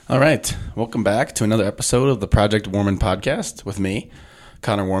All right. Welcome back to another episode of the Project Warman podcast with me,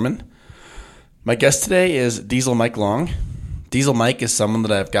 Connor Warman. My guest today is Diesel Mike Long. Diesel Mike is someone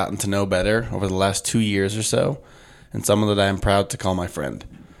that I've gotten to know better over the last 2 years or so, and someone that I am proud to call my friend.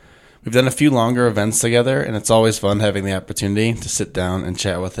 We've done a few longer events together, and it's always fun having the opportunity to sit down and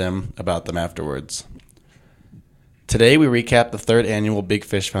chat with him about them afterwards. Today, we recap the third annual Big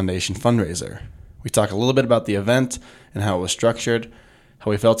Fish Foundation fundraiser. We talk a little bit about the event and how it was structured, how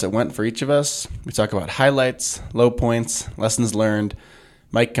we felt it went for each of us. We talk about highlights, low points, lessons learned.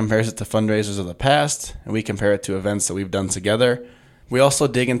 Mike compares it to fundraisers of the past, and we compare it to events that we've done together. We also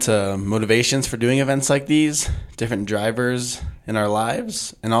dig into motivations for doing events like these, different drivers in our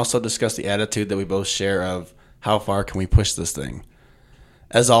lives, and also discuss the attitude that we both share of how far can we push this thing.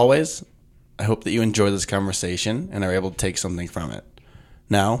 As always, I hope that you enjoy this conversation and are able to take something from it.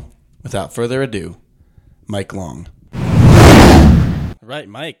 Now, without further ado, Mike Long. All right,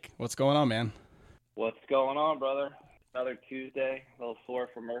 Mike, what's going on, man? What's going on, brother? Another Tuesday. A little sore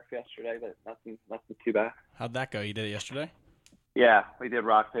from Murph yesterday, but nothing too bad. How'd that go? You did it yesterday? Yeah, we did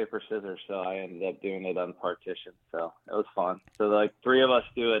rock, paper, scissors, so I ended up doing it on partition, so it was fun. So, like, 3 of us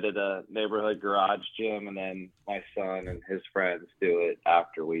do it at a neighborhood garage gym, and then my son and his friends do it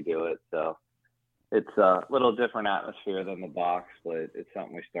after we do it. So it's a little different atmosphere than the box, but it's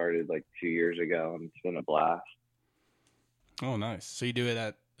something we started, like, 2 years ago, and it's been a blast. Oh, nice. So you do it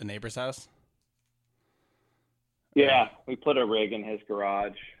at the neighbor's house? Yeah, we put a rig in his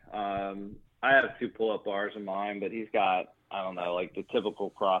garage. I have 2 pull-up bars in mine, but he's got, I don't know, like the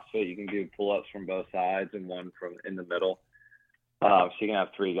typical CrossFit. You can do pull-ups from both sides and one from in the middle. So you can have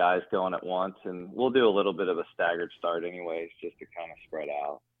 3 guys going at once, and we'll do a little bit of a staggered start anyways, just to kind of spread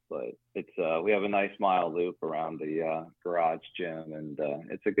out. But it's we have a nice mile loop around the garage gym, and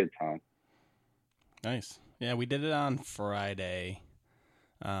it's a good time. Nice. Yeah, we did it on Friday.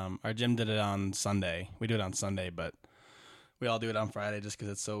 Our gym did it on Sunday. We do it on Sunday, but we all do it on Friday just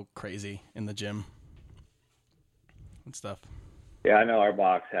because it's so crazy in the gym and stuff. Yeah, I know our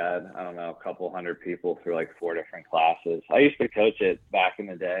box had, I don't know, a couple hundred people through like 4 different classes. I used to coach it back in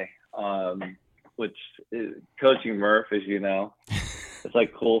the day, which coaching Murph, as you know, it's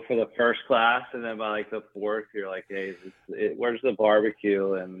like cool for the first class. And then by like the 4th, you're like, hey, where's the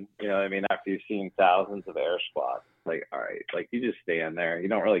barbecue? And, you know what I mean? After you've seen thousands of air squats, it's like, all right, like you just stand there. You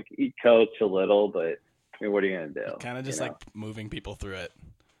don't really, you coach a little, but I mean, what are you going to do? Kind of just like moving people through it.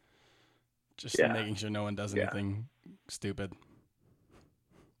 Just making sure no one does anything stupid.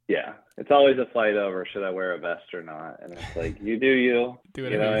 Yeah, it's always a fight over should I wear a vest or not, and it's like you do you. Do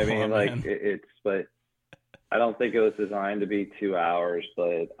it. You know what I mean? Want, like but I don't think it was designed to be 2 hours.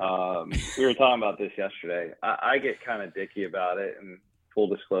 But we were talking about this yesterday. I get kind of dicky about it, and full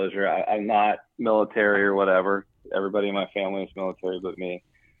disclosure, I'm not military or whatever. Everybody in my family is military, but me.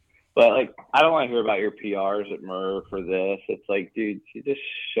 But, like, I don't want to hear about your PRs at Murph for this. It's like, dude, you just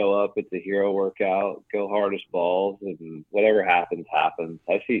show up. It's a hero workout. Go hard as balls, and whatever happens, happens.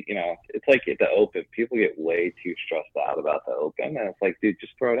 I see, you know, it's like at the Open. People get way too stressed out about the Open, and it's like, dude,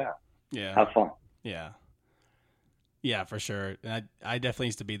 just throw it out. Yeah. Have fun. Yeah. Yeah, for sure. And I definitely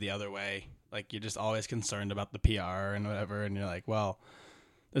used to be the other way. Like, you're just always concerned about the PR and whatever, and you're like, well,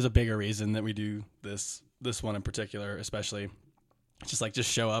 there's a bigger reason that we do this one in particular, especially. It's just like,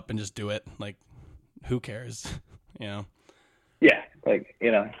 just show up and just do it. Like, who cares? You know? Yeah. Like,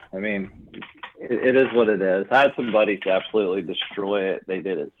 you know, I mean, it is what it is. I had some buddies absolutely destroy it. They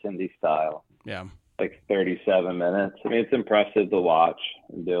did it Cindy style. Yeah. Like 37 minutes. I mean, it's impressive to watch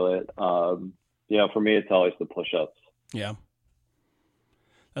and do it. You know, for me, it's always the push-ups. Yeah.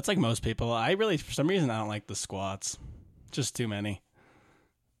 That's like most people. I really, for some reason, I don't like the squats. Just too many.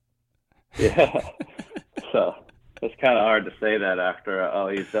 Yeah. So it's kind of hard to say that after,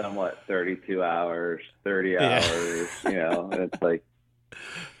 he's done, 32 hours, 30 hours, you know, and it's like,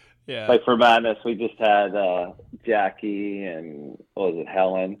 yeah. Like for Madness, we just had Jackie and,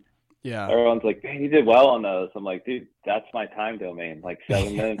 Helen. Yeah. Everyone's like, man, you did well on those. I'm like, dude, that's my time domain, like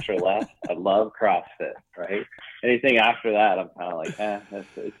 7 minutes or less. I love CrossFit, right? Anything after that, I'm kind of like,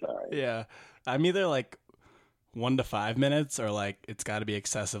 it's all right. Yeah. I'm either like 1 to 5 minutes or like it's got to be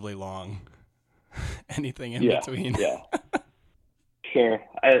excessively long. Anything in between. Yeah. Sure.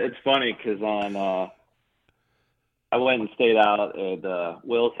 It's funny because I went and stayed out at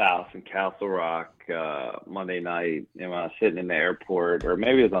Will's house in Castle Rock Monday night, and when I was sitting in the airport, or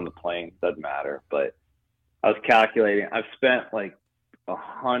maybe it was on the plane, doesn't matter, but I was calculating. I've spent like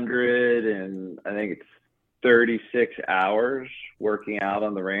 100 and I think it's 36 hours working out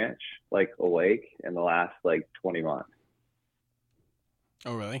on the ranch, like awake, in the last like 20 months.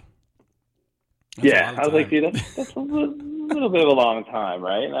 Oh, really? Yeah, I was like, dude, that's a little bit of a long time,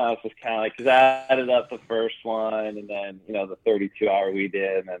 right? And I was just kind of like, because I added up the first one, and then the 32-hour we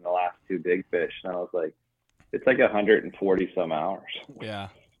did, and then the last two big fish, and I was like, it's like 140 some hours. Yeah.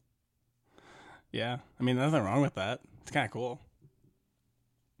 Yeah, I mean, nothing wrong with that. It's kind of cool.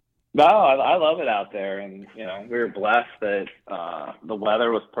 No, I love it out there, and we were blessed that the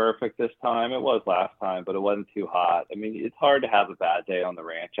weather was perfect this time. It was last time, but it wasn't too hot. I mean, it's hard to have a bad day on the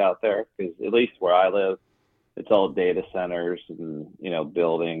ranch out there because at least where I live, it's all data centers and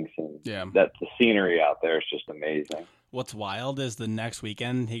buildings, and that the scenery out there is just amazing. What's wild is the next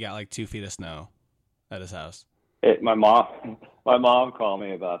weekend he got like 2 feet of snow at his house. My mom called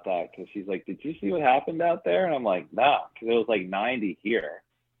me about that because she's like, "Did you see what happened out there?" And I'm like, "No," because it was like 90 here.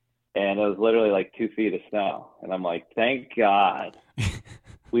 And it was literally like 2 feet of snow. And I'm like, thank God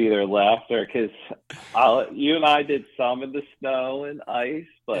we either left or because you and I did some of the snow and ice,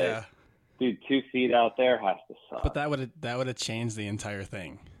 but dude, 2 feet out there has to suck. But that would have changed the entire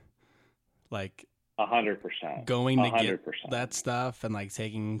thing. Like 100%. Going to 100%. Get that stuff and like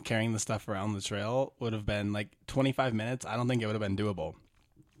carrying the stuff around the trail would have been like 25 minutes. I don't think it would have been doable.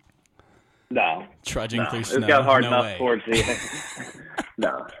 No. Trudging through snow. It got hard enough towards the end.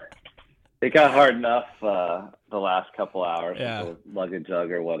 No. It got hard enough the last couple hours with the luggage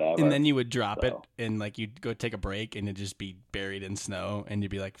jug or whatever. And then you would drop it and like you'd go take a break and it'd just be buried in snow and you'd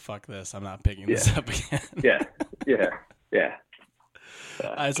be like, fuck this, I'm not picking this up again. Yeah.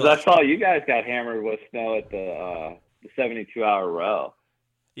 I saw you guys got hammered with snow at the 72-hour row.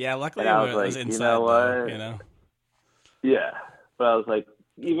 Yeah, luckily it was inside. You know what? Yeah, but I was like,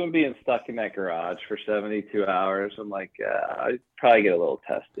 even being stuck in that garage for 72 hours, I'm like, I'd probably get a little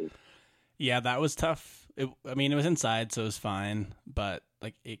tested. Yeah, that was tough. It was inside, so it was fine. But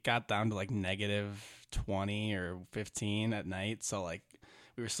like, it got down to like -20 or 15 at night. So like,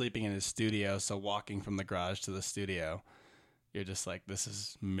 we were sleeping in his studio. So walking from the garage to the studio, you're just like, this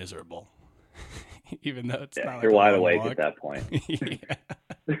is miserable. Even though it's not. You're wide awake at that point.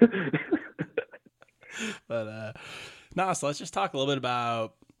 But no. So let's just talk a little bit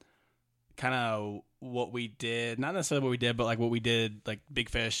about kind of what we did, not necessarily what we did, but like what we did, like Big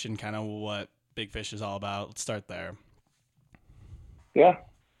Fish and kind of what Big Fish is all about. Let's start there. Yeah.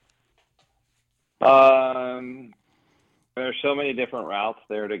 There's so many different routes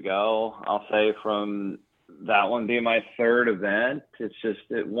there to go. I'll say from that one being my third event, it's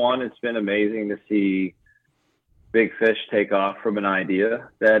been amazing to see Big Fish take off from an idea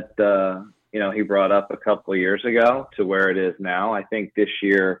that, he brought up a couple of years ago to where it is now. I think this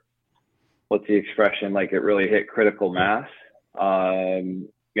year, what's the expression? Like, it really hit critical mass. I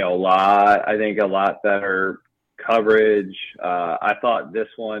think a lot better coverage. I thought this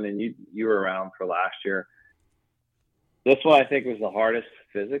one, and you were around for last year. This one I think was the hardest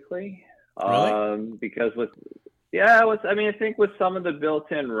physically. Really? Because I think with some of the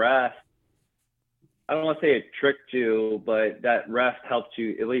built-in rest, I don't want to say it tricked you, but that rest helped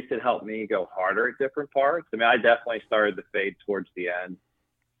you. At least it helped me go harder at different parts. I mean, I definitely started to fade towards the end.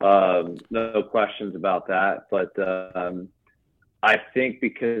 No questions about that. But I think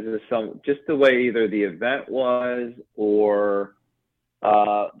because of just the way either the event was or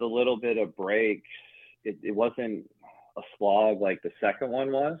the little bit of breaks, it wasn't a slog like the second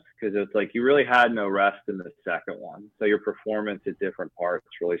one was, because it's like you really had no rest in the second one. So your performance at different parts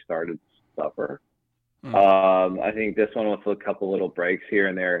really started to suffer. I think this one with a couple little breaks here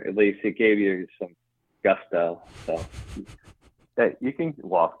and there, at least it gave you some gusto. So hey, you can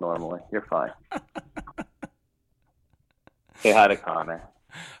walk normally. You're fine. Say hi to Connor.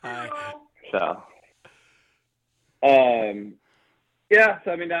 Hi. So, so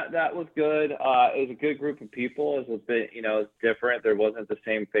I mean that was good. It was a good group of people. It was a bit, it's different. There wasn't the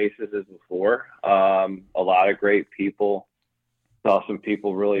same faces as before. A lot of great people. Saw some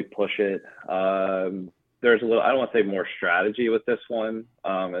people really push it. There's a little, I don't want to say more strategy with this one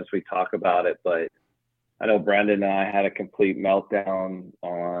as we talk about it, but I know Brendan and I had a complete meltdown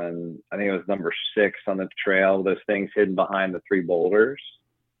on, I think it was number 6 on the trail, those things hidden behind the 3 boulders.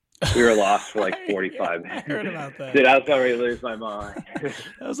 We were lost for like 45 minutes. I heard about that. Dude, I was going to lose my mind.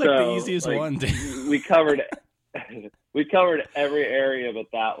 That was like the easiest one, dude. We covered every area but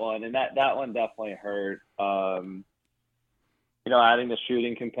that one, and that one definitely hurt. Adding the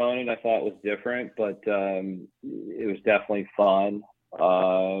shooting component, I thought was different, but it was definitely fun.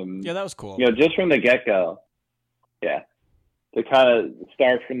 That was cool. Just from the get-go. Yeah. To kind of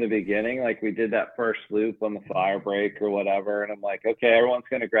start from the beginning, like we did that first loop on the fire break or whatever, and I'm like, okay, everyone's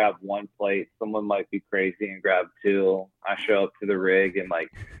going to grab 1 plate. Someone might be crazy and grab 2. I show up to the rig and like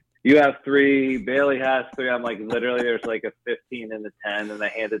you have 3, Bailey has 3. I'm like, literally, there's like a 15 and a 10, and I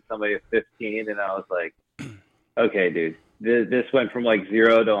handed somebody a 15, and I was like, okay, dude, this went from like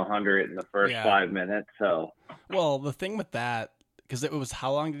 0 to 100 in the first 5 minutes. So, well, the thing with that, because it was,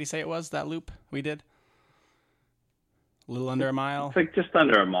 how long did he say it was, that loop we did? A little under a mile? It's like just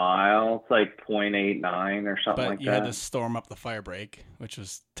under a mile. It's like 0.89 or something like that. But you had to storm up the fire break, which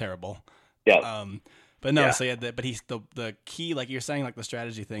was terrible. Yeah. But no, so but he's the key, like you're saying, like the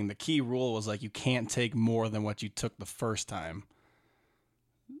strategy thing, the key rule was like you can't take more than what you took the first time.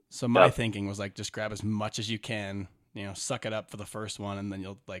 So my thinking was like, just grab as much as you can, you know, suck it up for the first one, and then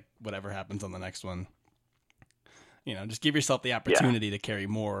you'll, like, whatever happens on the next one, you know, just give yourself the opportunity to carry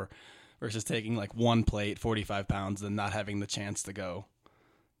more versus taking like one plate, 45 pounds, and not having the chance to go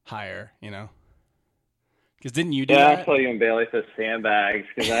higher, you know? Because didn't you do that? I saw you and Bailey said sandbags,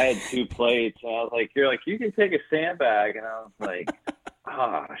 because I had 2 plates, and I was like, you're like, you can take a sandbag, and I was like,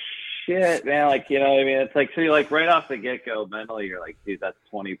 oh, shit, man, like, you know what I mean? It's like, so you're like, right off the get-go, mentally, you're like, dude, that's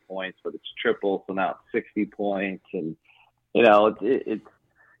 20 points, but it's triple, so now it's 60 points, and, you know, it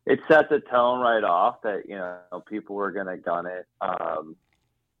set the tone right off that, you know, people were going to gun it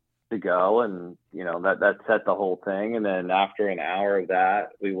to go, and, you know, that set the whole thing, and then after an hour of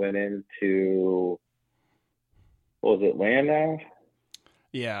that, we went into... What was it, Landau?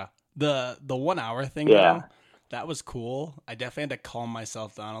 Yeah. The 1 hour thing, though, that was cool. I definitely had to calm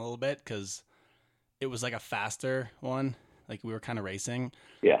myself down a little bit because it was like a faster one. Like, we were kind of racing.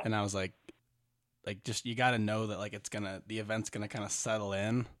 Yeah. And I was like, just, you got to know that, like, the event's going to kind of settle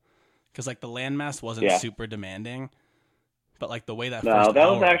in. Because, like, the landmass wasn't super demanding. But, like, the way that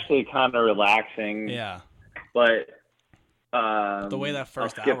was actually kind of relaxing. Yeah. But the way that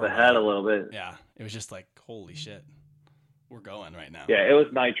first I'll skip ahead a little bit. Yeah. It was just like, holy shit, we're going right now. Yeah, it was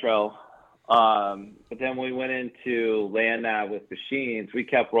nitro. But then we went into land nav with machines. We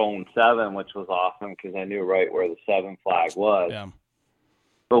kept rolling 7, which was awesome because I knew right where the 7 flag was. Yeah.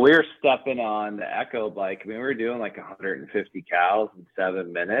 But we were stepping on the Echo bike. I mean, we were doing like 150 cows in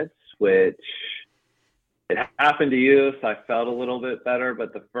 7 minutes, which it happened to you, so I felt a little bit better.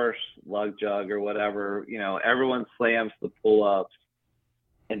 But the first lug jug or whatever, you know, everyone slams the pull-ups.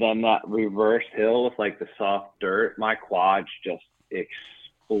 And then that reverse hill with like the soft dirt, my quads just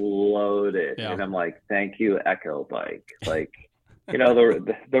exploded. Yeah. And I'm like, thank you, Echo bike. Like, you know,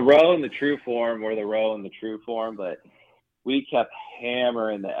 the row and the true form were the row and the true form, but we kept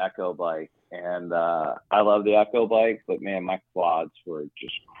hammering the Echo bike. And I love the Echo bike, but man, my quads were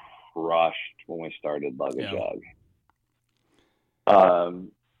just crushed when we started Lug a Jug.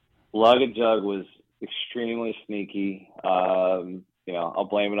 Lug a Jug was extremely sneaky. You know, I'll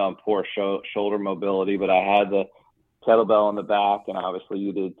blame it on poor shoulder mobility, but I had the kettlebell in the back, and obviously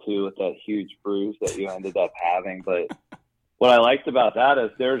you did too with that huge bruise that you ended up having. But what I liked about that is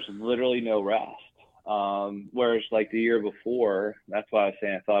there's literally no rest. Whereas like the year before, that's why I was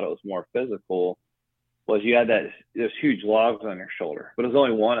saying I thought it was more physical, was you had those huge logs on your shoulder, but it was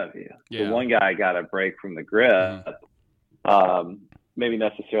only one of you. Yeah. The one guy got a break from the grip. Maybe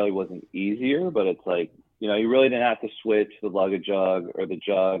necessarily wasn't easier, but it's like, you know, you really didn't have to switch the Lug a Jug or the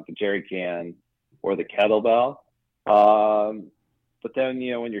jug, the jerry can, or the kettlebell. But then,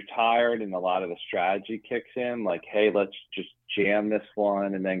 you know, when you're tired and a lot of the strategy kicks in, like, hey, let's just jam this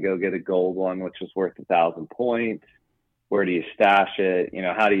one and then go get a gold one, which is worth 1,000 points. Where do you stash it? You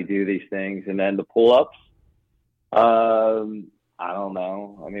know, how do you do these things? And then the pull-ups, I don't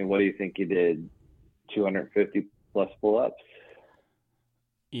know. I mean, what do you think you did? 250 plus pull-ups?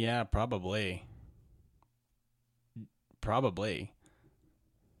 Yeah, probably.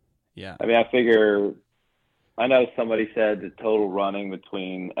 Yeah. I mean, I know somebody said the total running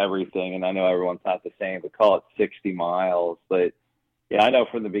between everything, and I know everyone's not the same, but call it 60 miles. But yeah, I know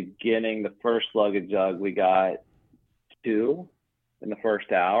from the beginning, the first Lug a Jug, we got 2 in the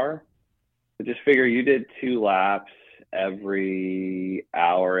first hour. So just figure you did 2 laps every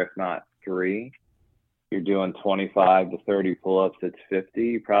hour, if not 3. You're doing 25 to 30 pull-ups. It's 50.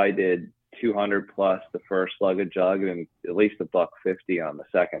 You probably did 200 plus the first Lug a Jug and at least $150 on the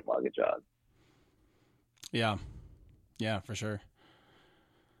second Lug a Jug. Yeah, for sure.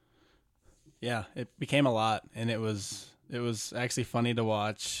 Yeah, it became a lot, and it was actually funny to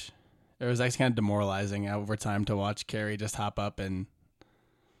watch. It was actually kind of demoralizing over time to watch Carrie just hop up and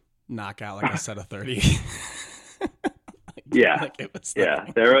knock out like a set of 30. Yeah.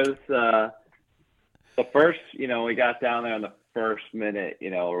 There was the first, you know, we got down there in the first minute, you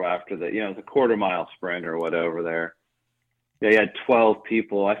know, or after the, you know, the quarter-mile sprint or whatever there. They had 12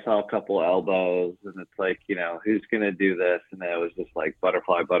 people. I saw a couple elbows, and it's like, you know, who's going to do this? And then it was just like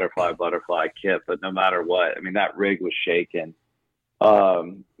butterfly, kip. But no matter what, I mean, that rig was shaking.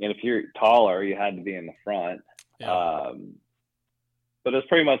 And if you're taller, you had to be in the front. Yeah. But it was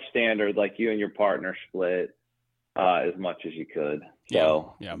pretty much standard, like you and your partner split as much as you could.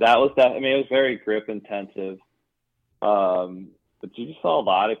 So that was that. I mean, it was very grip intensive. But you just saw a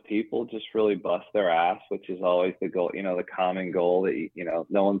lot of people just really bust their ass, which is always the goal, the common goal that,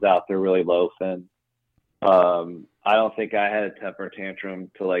 no one's out there really loafing. I don't think I had a temper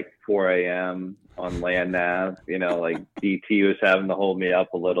tantrum till like 4 a.m. on land nav, like DT was having to hold me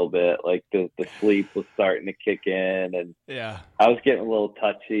up a little bit. Like the sleep was starting to kick in, and I was getting a little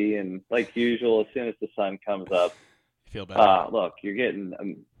touchy, and like usual, as soon as the sun comes up, you feel better. Look, you're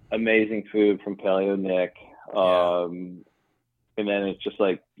getting amazing food from Paleo Nick. And then it's just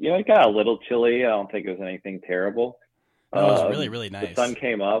like, it got a little chilly. I don't think it was anything terrible. It was really, really nice. The sun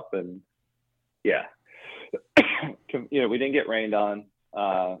came up, and we didn't get rained on,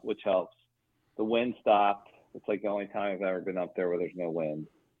 which helps. The wind stopped. It's like the only time I've ever been up there where there's no wind.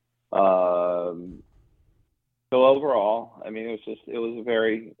 So overall, I mean, it was a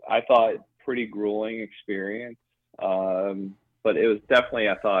very, I thought, pretty grueling experience. But it was definitely,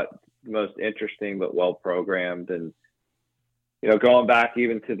 I thought, the most interesting but well programmed. And going back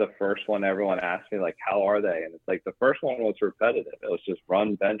even to the first one, everyone asked me, like, how are they? And it's like the first one was repetitive. It was just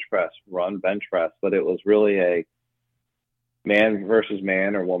run, bench press. But it was really a man versus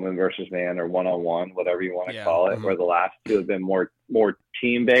man or woman versus man or one-on-one, whatever you want to call it, where the last two have been more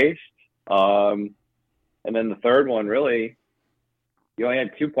team-based. And then the third one, really, you only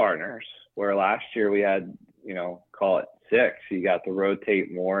had two partners, where last year we had, call it 6. You got to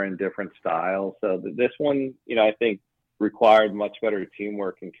rotate more in different styles. So this one, I think, required much better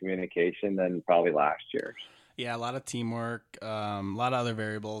teamwork and communication than probably last year's. Yeah, a lot of teamwork, a lot of other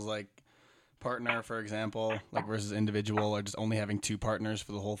variables like partner, for example, like versus individual, or just only having 2 partners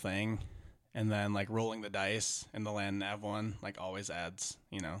for the whole thing. And then like rolling the dice in the land nav one, like always adds,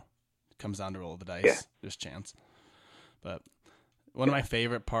 comes down to roll the dice, just chance. But one of my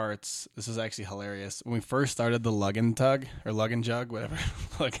favorite parts, this is actually hilarious. When we first started the lug and tug or lug and jug, whatever,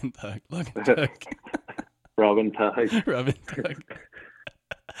 lug and tug. Rub and tug.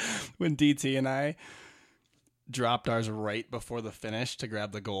 When DT and I dropped ours right before the finish to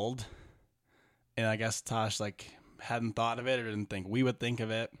grab the gold, and I guess Tosh like hadn't thought of it or didn't think we would think of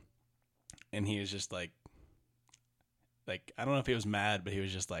it, and he was just like I don't know if he was mad, but he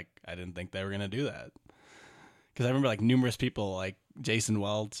was just like, I didn't think they were gonna do that. Because I remember like numerous people like Jason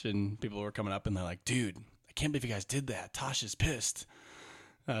Welch and people were coming up and they're like, dude, I can't believe you guys did that. Tosh is pissed.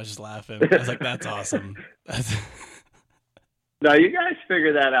 I was just laughing. I was like, that's awesome. No, you guys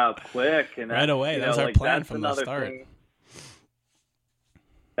figured that out quick. And right away. That was our plan from the start.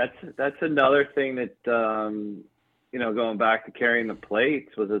 That's another thing that, going back to carrying the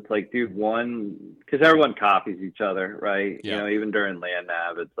plates was it's like, dude, because everyone copies each other, right? Yeah. Even during land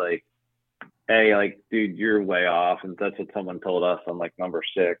nav, it's like, hey, like, dude, you're way off. And that's what someone told us on like number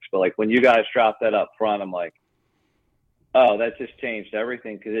 6. But like when you guys dropped that up front, I'm like, oh, that just changed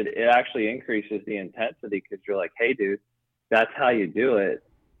everything, because it actually increases the intensity, because you're like, hey, dude, that's how you do it.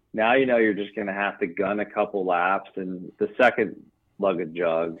 Now you're just going to have to gun a couple laps. And the second lug and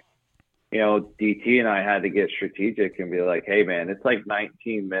jug, DT and I had to get strategic and be like, hey, man, it's like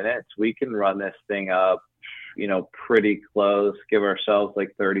 19 minutes. We can run this thing up, pretty close, give ourselves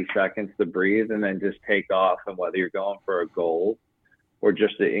like 30 seconds to breathe, and then just take off. And whether you're going for a goal or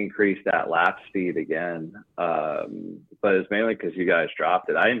just to increase that lap speed again. But it's mainly because you guys dropped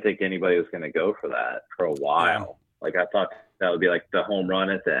it. I didn't think anybody was going to go for that for a while. Yeah. Like I thought that would be like the home run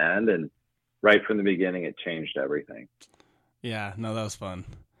at the end. And right from the beginning, it changed everything. Yeah, no, that was fun.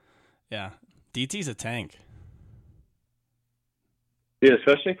 Yeah. DT's a tank. Yeah,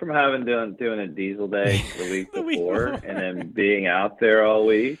 especially from having doing a diesel day the week before and then being out there all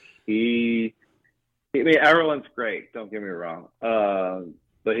week. Everyone's great, don't get me wrong.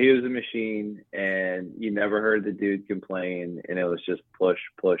 But he was a machine, and you never heard the dude complain, and it was just push.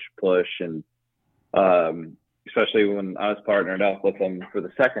 And especially when I was partnered up with him for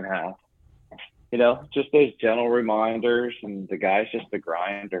the second half, just those gentle reminders, and the guy's just a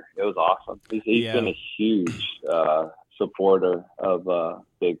grinder. It was awesome. He's been a huge supporter of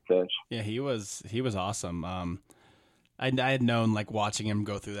Big Fish. Yeah, he was awesome. I had known, like, watching him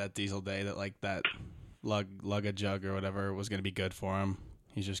go through that diesel day, that like that lug a jug or whatever was going to be good for him.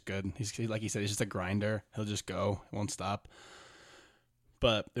 He's just good. He's like he said, he's just a grinder. He'll just go. It won't stop.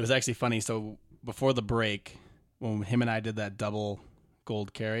 But it was actually funny. So before the break, when him and I did that double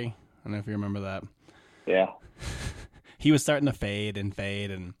gold carry, I don't know if you remember that. Yeah. He was starting to fade,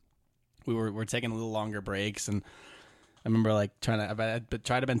 and we were taking a little longer breaks, and I remember like talk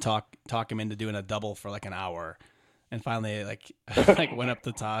him into doing a double for like an hour, And finally, like, I like went up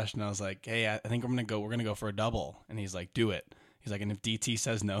to Tosh and I was like, "Hey, I think we're gonna go for a double." And he's like, "Do it." He's like, "And if DT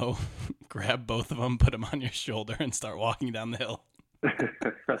says no, grab both of them, put them on your shoulder, and start walking down the hill.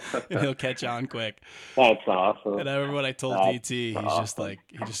 And he'll catch on quick." That's awesome. And I remember when I told DT, he's just like,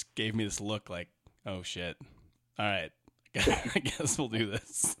 he just gave me this look like, "Oh shit, all right, I guess we'll do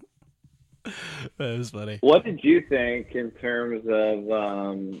this." That was funny. What did you think in terms of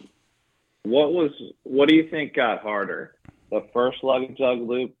what do you think got harder? The first Lug Jug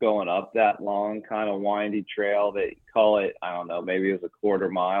loop going up that long, kind of windy trail that call it, I don't know, maybe it was a quarter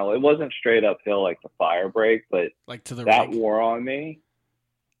mile. It wasn't straight uphill like the fire break, but like to the that rig. wore on me.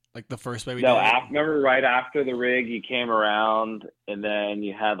 Like the first way we No, did. remember right after the rig, you came around and then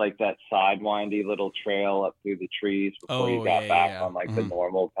you had like that side windy little trail up through the trees before you got back on like the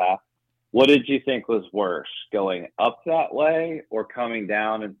normal path. What did you think was worse, going up that way or coming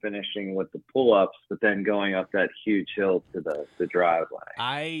down and finishing with the pull-ups, but then going up that huge hill to the driveway?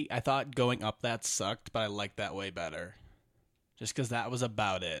 I thought going up that sucked, but I liked that way better. Just because that was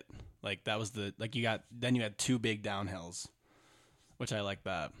about it. Like that was you had two big downhills, which I like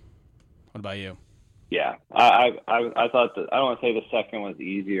that. What about you? Yeah, I thought that, I don't want to say the second was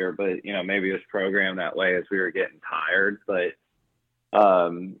easier, but maybe it was programmed that way as we were getting tired, but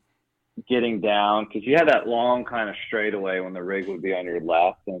getting down, because you had that long kind of straightaway when the rig would be on your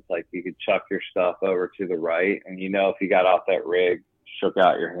left, and it's like you could chuck your stuff over to the right, and if you got off that rig, shook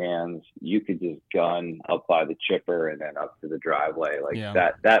out your hands, you could just gun up by the chipper and then up to the driveway.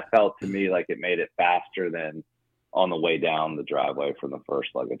 That felt to me like it made it faster than on the way down the driveway from the first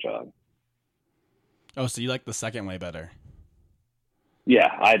Lug Jug. Oh, so you like the second way better? Yeah,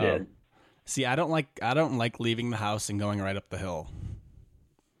 I did. See, I don't like leaving the house and going right up the hill.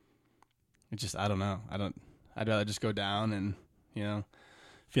 It just, I don't know. I'd rather just go down and,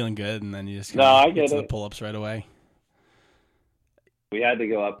 feeling good, and then you just get to the pull-ups right away. We had to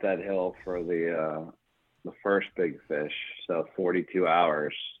go up that hill for the first big fish, so 42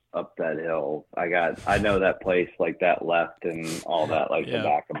 hours up that hill. I know that place like that left and all that like the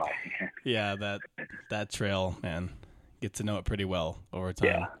back of my hand. Yeah, that trail, man. Get to know it pretty well over time.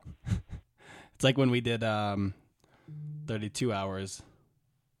 Yeah. It's like when we did 32 hours.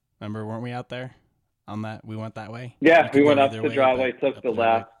 Remember, weren't we out there on that? We went that way? Yeah, we went up the driveway, took the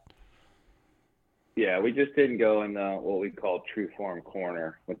left. Yeah, we just didn't go in what we call True Form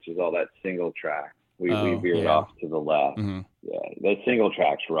Corner, which is all that single track. We veered off to the left. Mm-hmm. Yeah, that single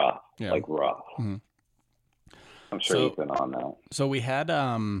track's rough, like rough. Mm-hmm. I'm sure you've been on that. So we had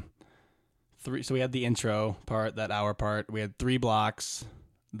three. So we had the intro part, that hour part. We had 3 blocks,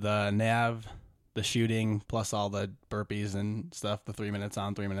 the nav, the shooting, plus all the burpees and stuff, the 3 minutes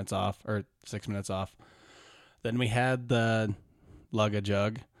on, 3 minutes off, or 6 minutes off. Then we had the Lug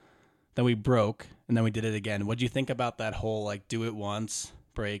Jug. Then we broke, and then we did it again. What'd you think about that whole, like, do it once,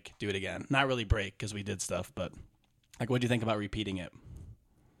 break, do it again? Not really break, because we did stuff, but, like, what'd you think about repeating it?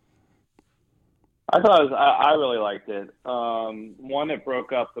 I really liked it. One, it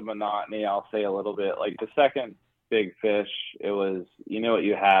broke up the monotony, I'll say a little bit. Like, the second big fish, it was, what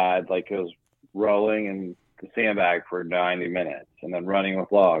you had, like, it was rowing in the sandbag for 90 minutes and then running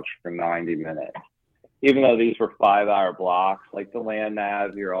with logs for 90 minutes. Even though these were 5-hour blocks, like the land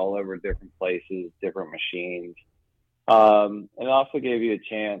nav, you're all over different places, different machines. And it also gave you a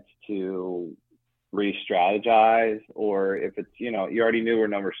chance to re-strategize, or if it's, you already knew where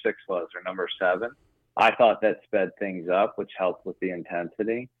number 6 was or number 7. I thought that sped things up, which helped with the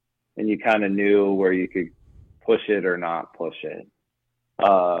intensity. And you kind of knew where you could push it or not push it.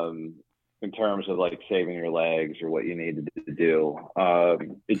 In terms of like saving your legs or what you needed to do.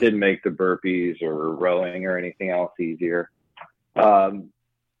 It didn't make the burpees or rowing or anything else easier. But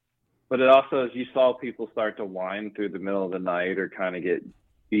it also, as you saw people start to wind through the middle of the night or kind of get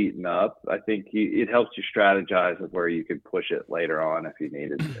beaten up, I think it helps you strategize of where you could push it later on if you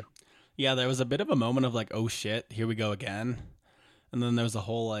needed to. Yeah, there was a bit of a moment of like, oh shit, here we go again. And then there was a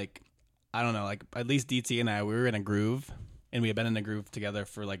whole like, I don't know, like at least DT and I, we were in a groove. And we had been in a groove together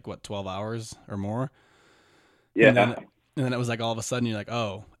for like, 12 hours or more? Yeah. And then it was like all of a sudden you're like,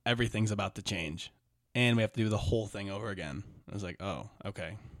 oh, everything's about to change. And we have to do the whole thing over again. I was like, oh,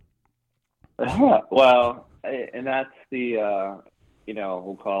 okay. Well, and that's the,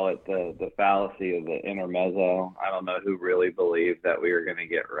 we'll call it the fallacy of the intermezzo. I don't know who really believed that we were going to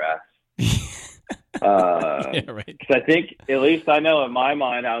get rest. Yeah, right. Because I think, at least I know in my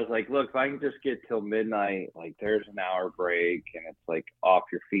mind, I was like, look, if I can just get till midnight, like there's an hour break and it's like off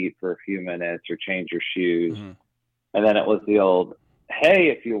your feet for a few minutes or change your shoes. Mm-hmm. And then it was the old, hey,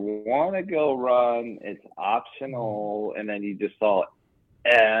 if you want to go run, it's optional. And then you just saw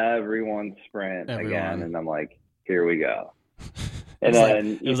everyone sprint again. And I'm like, here we go. And It then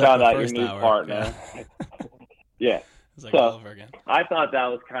was you like found the out your first new hour. partner. Yeah. It was like So- all over again. I thought that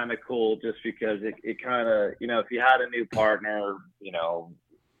was kind of cool just because it kind of, if you had a new partner,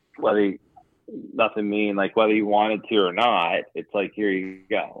 whether nothing mean, like whether you wanted to or not, it's like, here you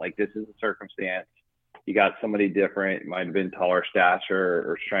go. Like, this is a circumstance. You got somebody different. It might have been taller stature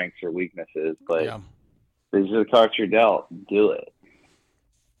or strengths or weaknesses, but Yeah. these are the cards you're dealt. Do it.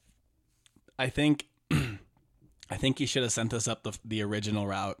 I think he should have sent us up the original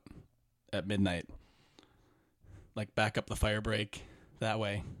route at midnight. Like back up the fire break that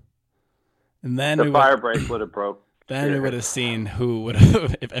way. And then The fire break would have broke. Then we would have seen who would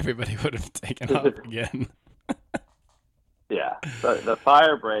have, if everybody would have taken off again. Yeah, the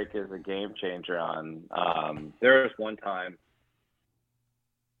fire break is a game changer. There was one time,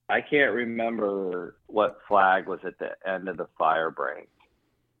 I can't remember what flag was at the end of the fire break.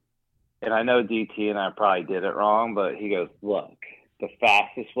 And I know DT and I probably did it wrong, but he goes, look, the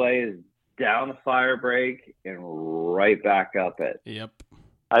fastest way is down the fire break and right back up it. Yep.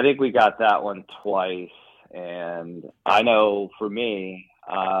 I think we got that one twice. And I know for me,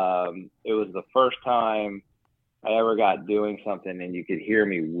 it was the first time I ever got doing something and you could hear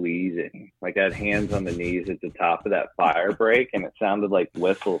me wheezing. Like I had hands on the knees at the top of that fire break and it sounded like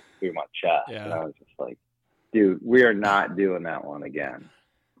whistles through my chest. Yeah. And I was just like, dude, we are not doing that one again.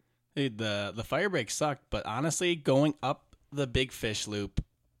 Dude, the fire break sucked, but honestly, going up the Big Fish loop,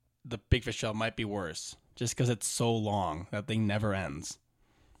 the Big Fish Trail might be worse just because it's so long. That thing never ends.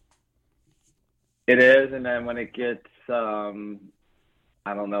 It is. And then when it gets, I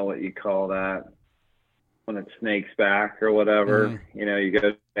don't know what you call that, when it snakes back or whatever, you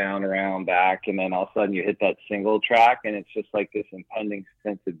go down, around, back, and then all of a sudden you hit that single track and it's just like this impending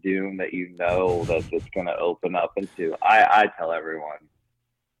sense of doom that that it's going to open up into. I tell everyone,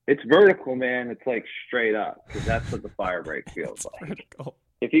 it's vertical, man. It's like straight up because that's what the fire break feels like. Vertical.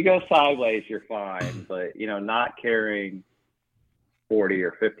 If you go sideways, you're fine, but not carrying 40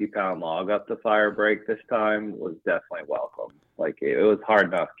 or 50 pound log up the fire break this time was definitely welcome. Like it was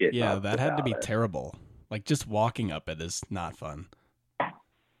hard enough getting Yeah, up that had to be without it. terrible. Like just walking up it is not fun.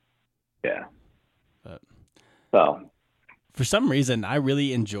 Yeah. But So for some reason, I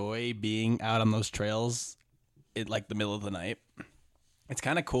really enjoy being out on those trails at like the middle of the night. It's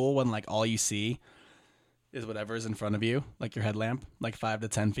kind of cool when like all you see is whatever's in front of you, like your headlamp, like 5 to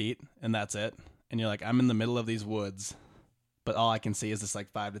 10 feet, and that's it. And you're like, I'm in the middle of these woods, but all I can see is this like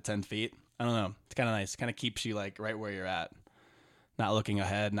 5 to 10 feet. I don't know. It's kind of nice. It kind of keeps you like right where you're at, not looking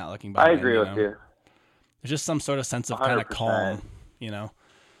ahead, not looking behind. I agree with you. There's just some sort of sense of kind of 100%. calm,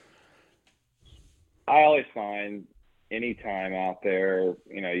 I always find any time out there,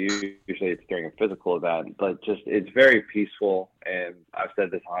 usually it's during a physical event, but just it's very peaceful. And I've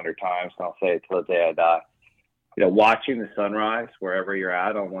said this 100 times, and I'll say it till the day I die. Watching the sunrise wherever you're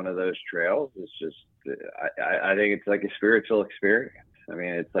at on one of those trails is just, I think it's like a spiritual experience. I mean,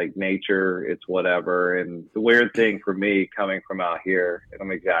 it's like nature, it's whatever. And the weird thing for me coming from out here, and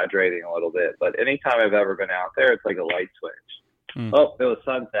I'm exaggerating a little bit, but anytime I've ever been out there, it's like a light switch. Oh, it was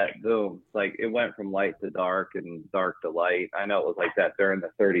sunset. Boom. It's like it went from light to dark and dark to light. I know it was like that during the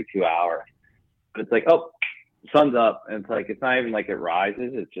 32 hour, but it's like, oh, sun's up. And it's like, it's not even like it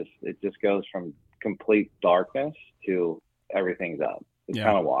rises. It just goes from complete darkness to everything's up. It's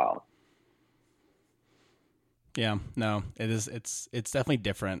kind of wild. Yeah, no, it is. It's definitely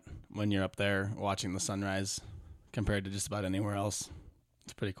different when you're up there watching the sunrise compared to just about anywhere else.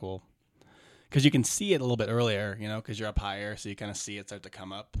 It's pretty cool because you can see it a little bit earlier, because you're up higher, so you kind of see it start to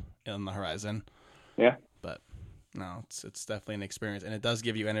come up on the horizon. Yeah, but no, it's definitely an experience, and it does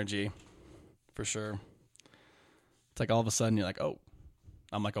give you energy for sure. It's like all of a sudden you're like, oh,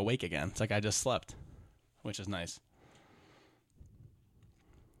 I'm like awake again. It's like I just slept, which is nice.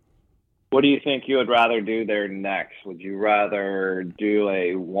 What do you think you would rather do there next? Would you rather do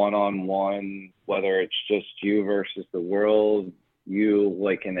a one-on-one, whether it's just you versus the world, you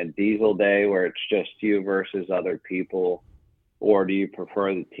like in a diesel day where it's just you versus other people, or do you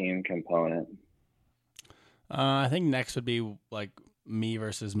prefer the team component? I think next would be like me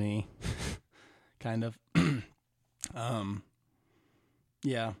versus me, kind of.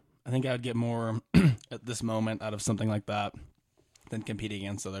 Yeah, I think I would get more at this moment out of something like that than competing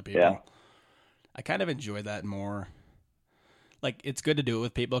against other people. Yeah. I kind of enjoy that more. Like, it's good to do it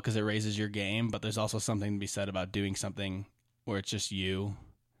with people because it raises your game, but there's also something to be said about doing something where it's just you,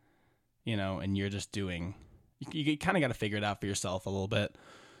 and you're just doing. You kind of got to figure it out for yourself a little bit,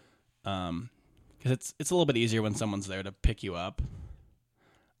 because it's a little bit easier when someone's there to pick you up.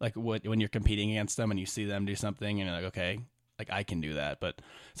 Like when you're competing against them and you see them do something and you're like, okay, like I can do that, but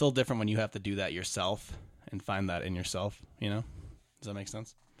it's a little different when you have to do that yourself and find that in yourself, you know? Does that make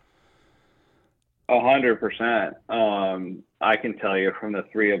sense? 100%. I can tell you from the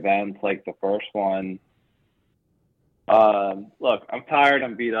 3 events, like the first one, look, I'm tired.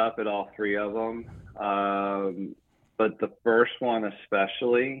 I'm beat up at all 3 of them. But the first one,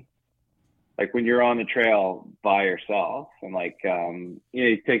 especially, like when you're on the trail by yourself and like,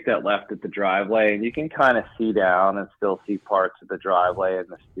 you take that left at the driveway and you can kind of see down and still see parts of the driveway in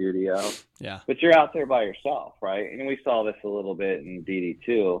the studio. Yeah. But you're out there by yourself, right? And we saw this a little bit in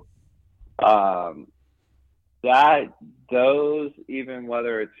DD2. Those, even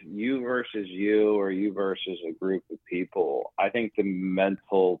whether it's you versus you or you versus a group of people, I think the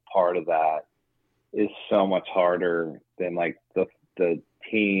mental part of that is so much harder than like the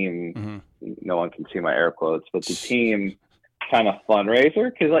team. Mm-hmm. No one can see my air quotes, but the team kind of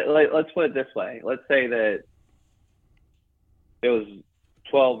fundraiser. Because let's put it this way: let's say that it was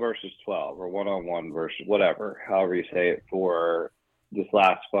 12 versus 12 or 1-on-1 versus whatever, however you say it, for this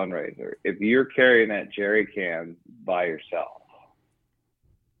last fundraiser. If you're carrying that jerry can by yourself,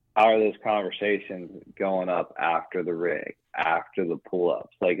 how are those conversations going up after the rig, after the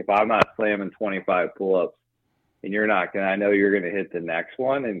pull-ups? Like if I'm not slamming 25 pull-ups and you're not going to, I know you're going to hit the next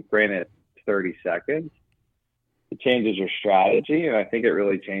one, and granted 30 seconds, it changes your strategy. And I think it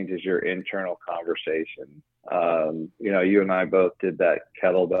really changes your internal conversation. You and I both did that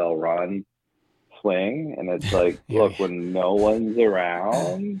kettlebell run swing, and it's like, look, when no one's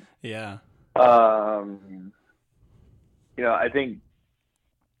around, I think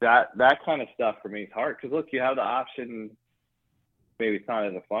that kind of stuff for me is hard, because look, you have the option, maybe it's not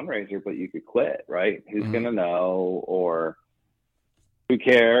as a fundraiser, but you could quit, right? Who's mm-hmm. gonna know, or who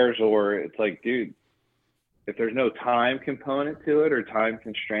cares? Or it's like, dude, if there's no time component to it or time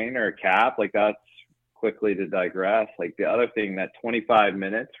constraint or a cap, like that's quickly to digress. Like the other thing, that 25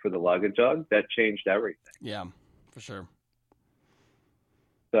 minutes for the luggage jug, that changed everything. Yeah, for sure.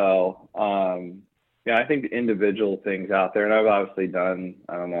 So, I think the individual things out there, and I've obviously done,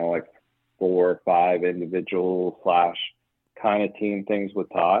 I don't know, like 4 or 5 individual / kind of team things with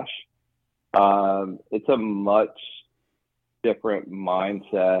Tosh. It's a much different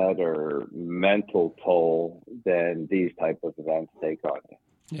mindset or mental toll than these type of events take on you.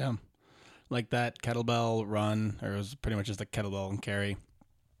 Yeah. Like that kettlebell run, or it was pretty much just a kettlebell and carry.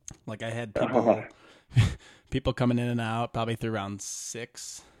 Like I had people coming in and out probably through round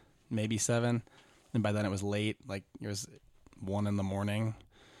 6, maybe 7. And by then it was late, like it was 1 a.m. And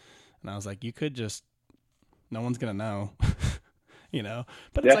I was like, you could just, no one's going to know,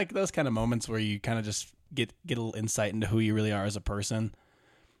 but it's like those kind of moments where you kind of just get a little insight into who you really are as a person.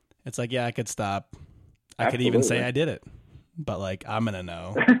 It's like, I could stop. I could even say I did it. But like, I'm going to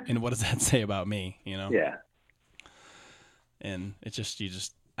know. And what does that say about me, Yeah. And it's just,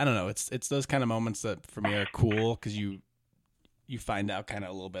 I don't know. It's those kind of moments that for me are cool, because you find out kind of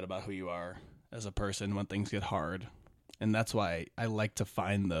a little bit about who you are as a person when things get hard. And that's why I like to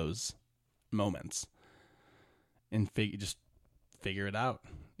find those moments and figure it out,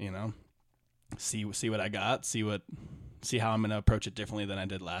 see what I got, see how I'm going to approach it differently than I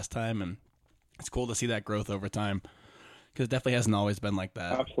did last time. And it's cool to see that growth over time, because it definitely hasn't always been like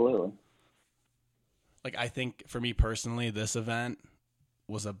that. Absolutely. Like, I think for me personally, this event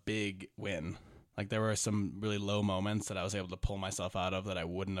was a big win. Like, there were some really low moments that I was able to pull myself out of that I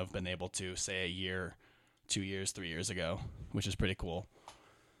wouldn't have been able to, say, a year, 2 years, 3 years ago, which is pretty cool.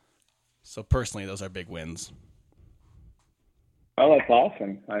 So personally, those are big wins. Oh, that's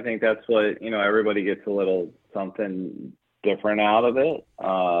awesome. I think that's what, everybody gets a little something different out of it.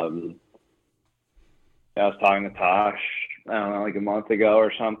 I was talking to Tosh, I don't know, like a month ago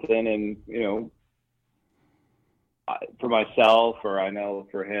or something, and, for myself, or I know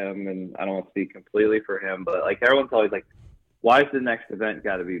for him, and I don't want to speak completely for him, but like everyone's always like, why is the next event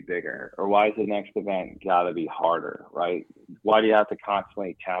got to be bigger? Or why is the next event got to be harder, right? Why do you have to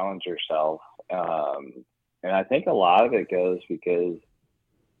constantly challenge yourself? And I think a lot of it goes because,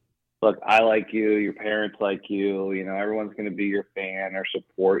 look, I like you, your parents like you, everyone's going to be your fan or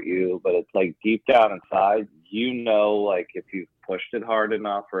support you, but it's like deep down inside, like if you've pushed it hard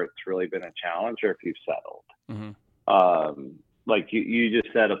enough, or it's really been a challenge, or if you've settled. Mm-hmm. Like you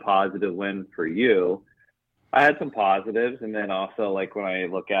just said, a positive win for you. I had some positives, and then also, like, when I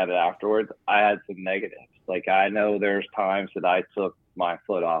look at it afterwards, I had some negatives. Like, I know there's times that I took my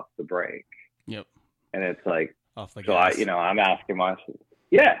foot off the brake. Yep. And it's like, off the so gas. I'm asking myself,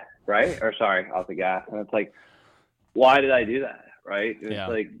 right? Or sorry, off the gas. And it's like, why did I do that? Right? And it's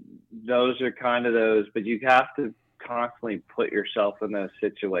like, those are kind of those, but you have to constantly put yourself in those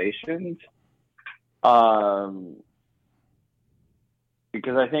situations.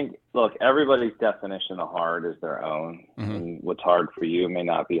 because I think, look, everybody's definition of hard is their own. Mm-hmm. And what's hard for you may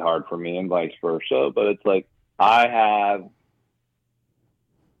not be hard for me and vice versa. But it's like I have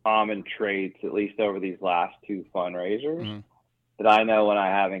common traits, at least over these last two fundraisers, Mm-hmm. that I know when I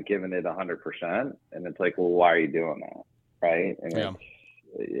haven't given it 100%. And it's like, well, why are you doing that? Right. And Yeah.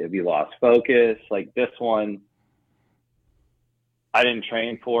 if you lost focus, like this one, I didn't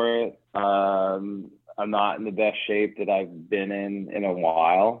train for it. I'm not in the best shape that I've been in a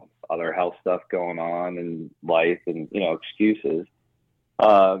while. Other health stuff going on in life and, excuses.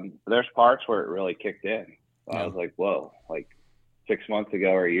 There's parts where it really kicked in. I was like, whoa, like 6 months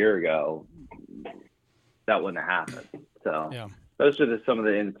ago or a year ago, that wouldn't have happened. So those are some of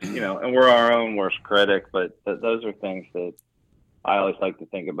the, and we're our own worst critic, but those are things that I always like to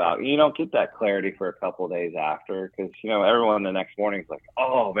think about. You don't get that clarity for a couple of days after because, everyone the next morning is like,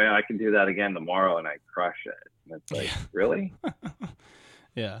 oh, man, I can do that again tomorrow, and I crush it. And it's like, really?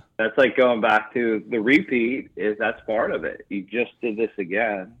 Yeah. That's like going back to the repeat that's part of it. You just did this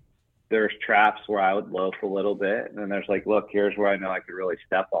again. There's traps where I would loaf a little bit, and then there's like, look, here's where I know I could really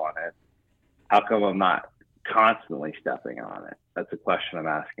step on it. How come I'm not constantly stepping on it? That's a question I'm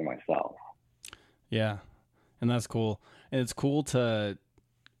asking myself. Yeah, and that's cool. And it's cool to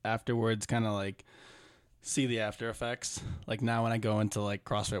afterwards kind of like see the after effects. Like now when I go into like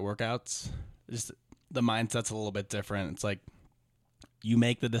CrossFit workouts, just the mindset's a little bit different. It's like you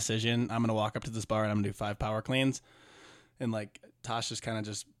make the decision, I'm going to walk up to this bar and I'm going to do 5 power cleans. And like Tosh just kind of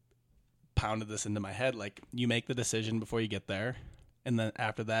just pounded this into my head. Like you make the decision before you get there. And then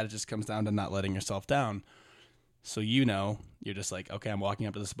after that, it just comes down to not letting yourself down. So you're just like, okay, I'm walking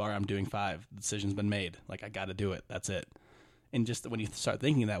up to this bar, I'm doing 5. The decision's been made. Like I got to do it. That's it. And just when you start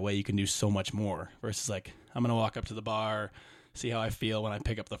thinking that way, you can do so much more versus like, I'm going to walk up to the bar, see how I feel when I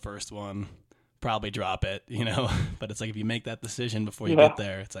pick up the first one, probably drop it, but it's like, if you make that decision before you get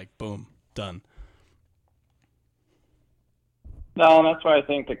there, it's like, boom, done. No, and that's why I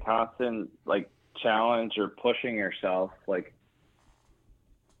think the constant like challenge or pushing yourself, like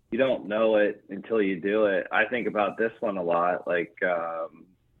you don't know it until you do it. I think about this one a lot, like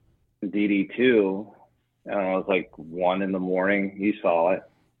DD2. It was like 1 a.m. You saw it.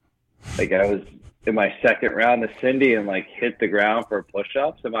 Like I was in my second round of Cindy and like hit the ground for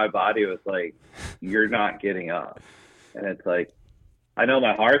push-ups, and my body was like, "You're not getting up." And it's like, I know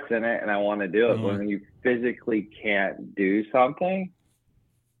my heart's in it and I want to do it, but when you physically can't do something,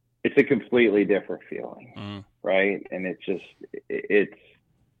 it's a completely different feeling, right? And it's.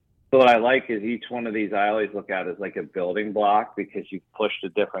 So what I like is each one of these I always look at as like a building block because you've pushed a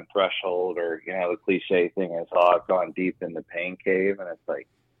different threshold, or, the cliche thing is, oh, I've gone deep in the pain cave. And it's like,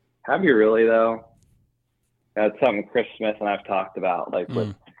 have you really though? That's something Chris Smith and I've talked about, like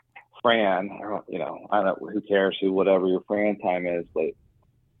with Fran, I don't know, who cares whatever your Fran time is, but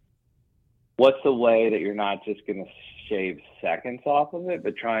what's the way that you're not just going to shave seconds off of it,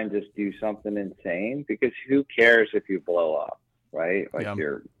 but try and just do something insane? Because who cares if you blow up, right? Like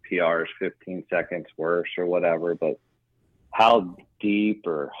your PR is 15 seconds worse or whatever, but how deep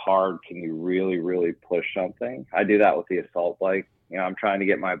or hard can you really, really push something? I do that with the assault bike. I'm trying to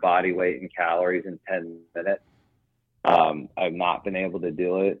get my body weight and calories in 10 minutes. I've not been able to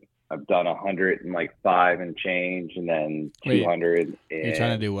do it. I've done 105 and change, and then 200. You're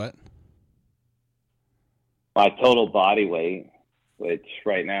trying to do what? My total body weight, which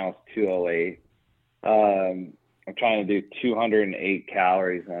right now is 208. I'm trying to do 208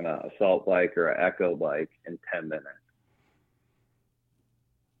 calories on an assault bike or an echo bike in 10 minutes.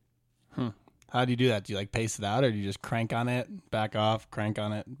 How do you do that? Do you like pace it out, or do you just crank on it, back off, crank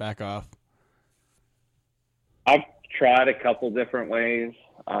on it, back off? I've tried a couple different ways.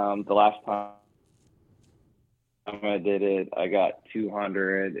 The last time I did it, I got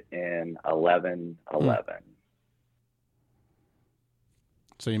 211.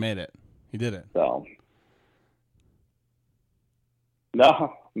 So you made it. You did it. So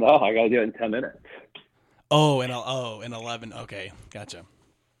no, I got to do it in 10 minutes. Oh, in 11. Okay, gotcha.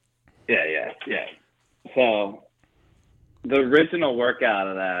 Yeah. So the original workout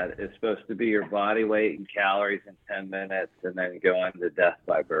of that is supposed to be your body weight and calories in 10 minutes and then go into death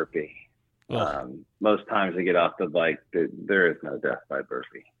by burpee. Most times I get off the bike, there is no death by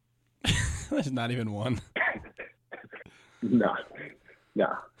burpee. There's not even one. No.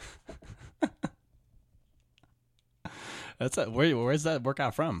 Where's that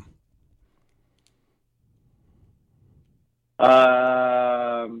workout from?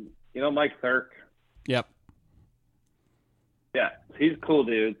 Mike Thurk. Yep. Yeah, he's a cool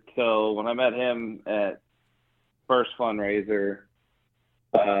dude. So when I met him at first fundraiser,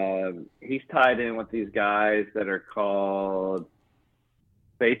 he's tied in with these guys that are called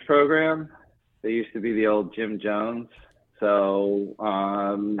space program. They used to be the old Jim Jones. So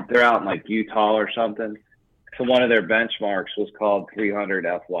they're out in like Utah or something. So one of their benchmarks was called 300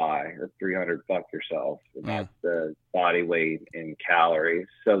 FY or 300 fuck yourself. And that's the body weight in calories.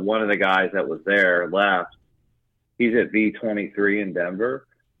 So one of the guys that was there left. He's at V23 in Denver.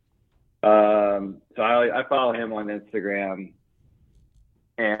 So I follow him on Instagram,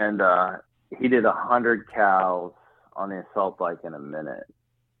 and he did 100 cows on the assault bike in a minute.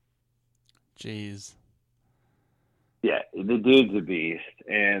 Jeez. Yeah, the dude's a beast.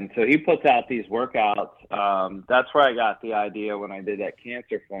 And so he puts out these workouts. That's where I got the idea when I did that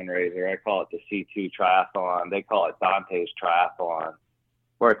cancer fundraiser. I call it the C2 triathlon. They call it Dante's triathlon,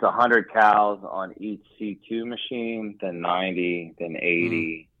 where it's 100 cows on each C2 machine, then 90, then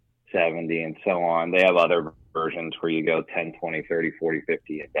 80, 70, and so on. They have other versions where you go 10, 20, 30, 40,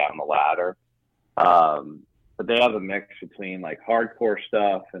 50 and down the ladder. But they have a mix between like hardcore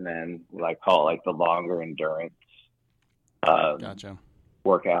stuff and then what I call it like the longer endurance Gotcha.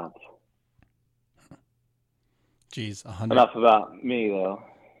 workouts. Jeez, 100. Enough about me though.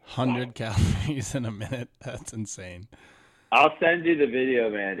 100 calories in a minute. That's insane. I'll send you the video,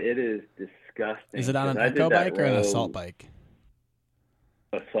 man. It is disgusting. Is it on an echo bike or an assault bike?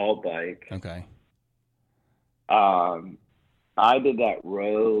 Assault bike. Okay. I did that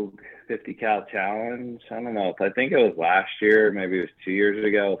Rogue 50 cal challenge. I don't know. I think it was last year, maybe it was 2 years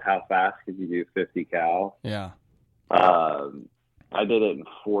ago. How fast could you do 50 cal? Yeah. I did it in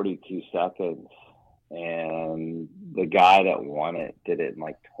 42 seconds, and the guy that won it did it in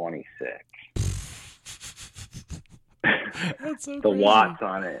like 26. That's so The crazy. watts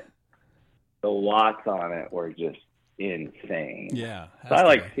on it were just insane. Yeah. So I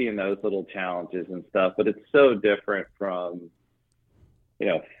like seeing those little challenges and stuff, but it's so different from,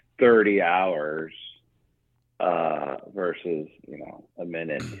 30 hours versus, a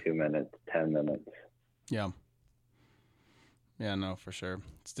minute, 2 minutes, 10 minutes. Yeah. Yeah, no, for sure.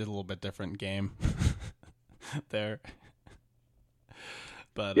 It's a little bit different game there.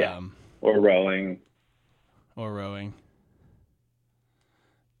 But yeah. Or rowing.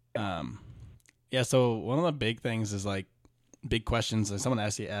 Yeah, so one of the big things is like big questions, and someone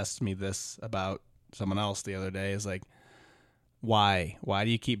actually asked me this about someone else the other day, is like, why do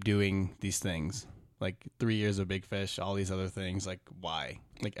you keep doing these things? Like 3 years of Big Fish, all these other things, like why?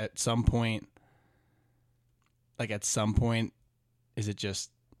 Like at some point is it just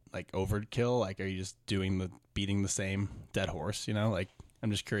like overkill? Like are you just beating the same dead horse, Like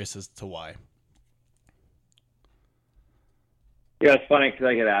I'm just curious as to why. Yeah, it's funny because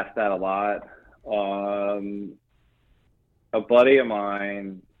I get asked that a lot. A buddy of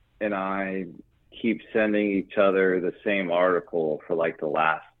mine and I keep sending each other the same article for like the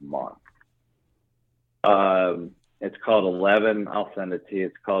last month. It's called 11. I'll send it to you.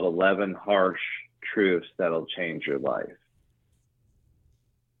 It's called 11 Harsh Truths That'll Change Your Life.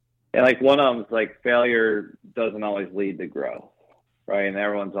 And like one of them's like failure doesn't always lead to growth, right? And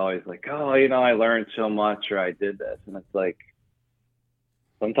everyone's always like, oh, I learned so much or I did this. And it's like,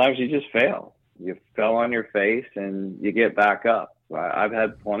 sometimes you just fail. You fell on your face and you get back up. I've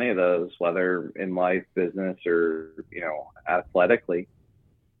had plenty of those, whether in life, business, or, athletically.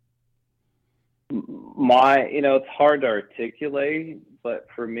 It's hard to articulate, but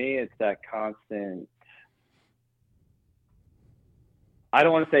for me, it's that constant. I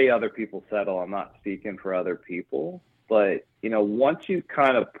don't want to say other people settle. I'm not speaking for other people, but, once you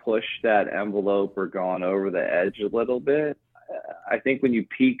kind of push that envelope or gone over the edge a little bit, I think when you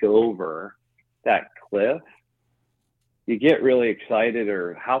peek over that cliff, you get really excited,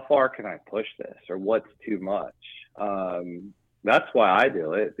 or how far can I push this, or what's too much? That's why I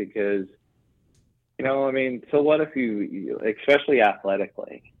do it, because, so what if you, especially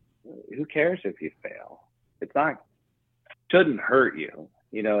athletically, who cares if you fail? Shouldn't hurt you.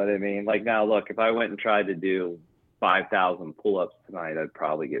 You know what I mean? Like now, look, if I went and tried to do 5,000 pull-ups tonight, I'd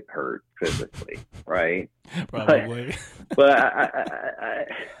probably get hurt physically, right? Probably.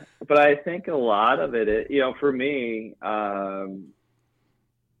 But I think a lot of it, for me,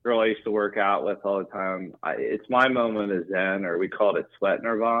 girl I used to work out with all the time, it's my moment of zen, or we called it sweat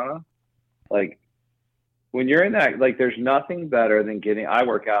nirvana. Like when you're in that, like there's nothing better than I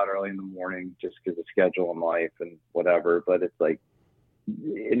work out early in the morning just because of schedule and life and whatever, but it's like,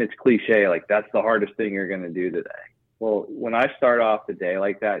 and it's cliche, like that's the hardest thing you're going to do today. Well, when I start off the day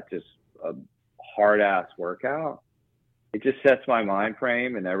like that, just a hard ass workout, it just sets my mind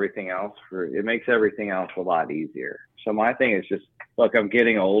frame and everything else it makes everything else a lot easier. So my thing is just, look, I'm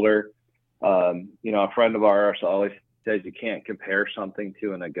getting older. A friend of ours always says you can't compare something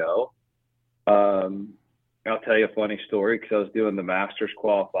to an ago. I'll tell you a funny story because I was doing the Masters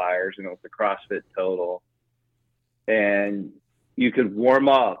qualifiers and it was the CrossFit Total, and you could warm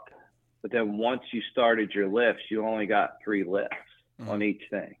up, but then once you started your lifts, you only got 3 lifts on each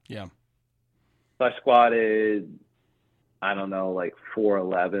thing. Yeah. So I squatted, I don't know, like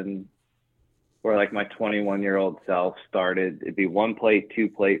 411, where like my 21-year-old self started. It'd be 1 plate, 2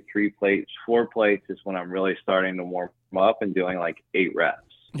 plate, 3 plates, 4 plates is when I'm really starting to warm up and doing like 8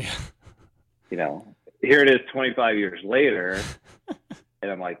 reps. Yeah. You know, here it is 25 years later, and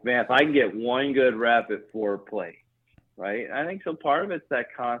I'm like, man, if I can get 1 good rep at 4 plates, right? I think so part of it's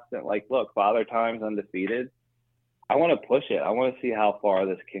that constant, like, look, Father Time's undefeated. I want to push it. I want to see how far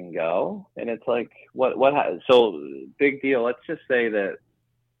this can go. And it's like, so big deal. Let's just say that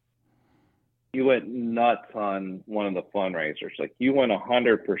you went nuts on one of the fundraisers. Like you went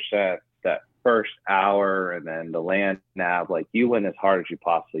 100% that first hour, and then the land nav, like you went as hard as you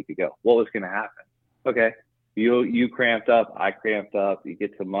possibly could go. What was going to happen? Okay. You cramped up, I cramped up, you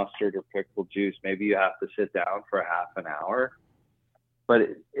get some mustard or pickle juice. Maybe you have to sit down for half an hour, but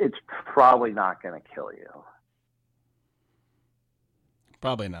it's probably not going to kill you.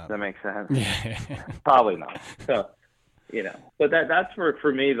 Probably not. Does that make sense? Yeah. Probably not. So, you know, but that's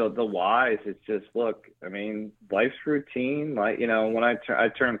for me, the whys. It's just, look, I mean, life's routine. Like, you know, when I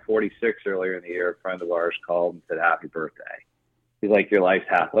turned 46 earlier in the year, a friend of ours called and said, happy birthday. He's like, your life's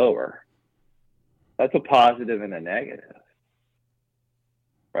half over. That's a positive and a negative,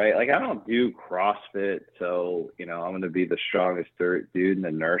 right? Like I don't do CrossFit, so, you know, I'm going to be the strongest dude in the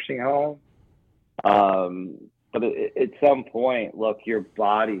nursing home. But at some point, look, your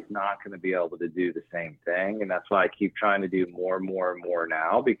body's not going to be able to do the same thing. And that's why I keep trying to do more and more and more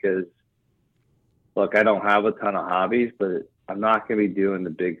now, because look, I don't have a ton of hobbies, but I'm not going to be doing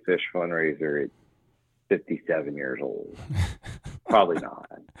the Big Fish fundraiser at 57 years old. Probably not.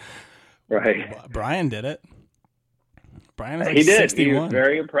 Right. Brian did it. Brian was like he did. 61. He was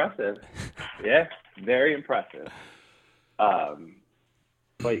very impressive. Yeah, very impressive. But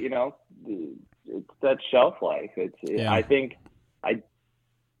you know, it's that shelf life. I think and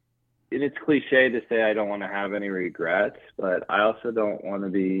it's cliche to say I don't want to have any regrets, but I also don't want to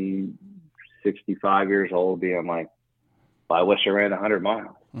be 65 years old being like, well, I wish I ran 100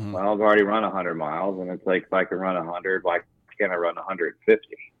 miles. Mm-hmm. Well, I've already run 100 miles, and it's like, if I can run 100, why can't I run 150?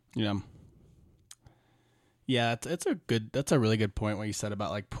 Yeah. Yeah, that's a really good point what you said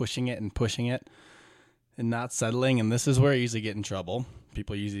about like pushing it and not settling. And this is where I usually get in trouble.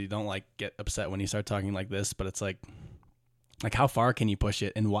 People usually don't like get upset when you start talking like this, but it's like how far can you push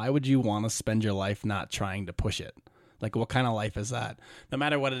it? And why would you want to spend your life not trying to push it? Like what kind of life is that? No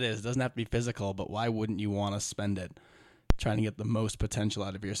matter what it is, it doesn't have to be physical, but why wouldn't you want to spend it trying to get the most potential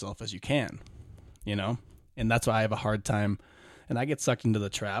out of yourself as you can, you know? And that's why I have a hard time. And I get sucked into the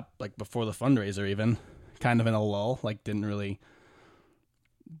trap, like before the fundraiser even, kind of in a lull, like didn't really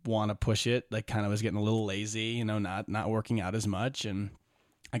want to push it, like kind of was getting a little lazy, you know, not working out as much. And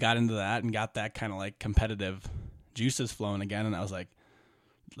I got into that and got that kind of like competitive juices flowing again. And I was like,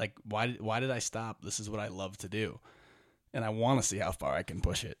 why did I stop? This is what I love to do. And I want to see how far I can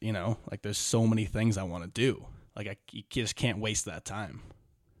push it, you know, like there's so many things I want to do. Like you just can't waste that time.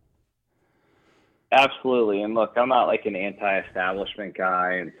 Absolutely. And look, I'm not like an anti-establishment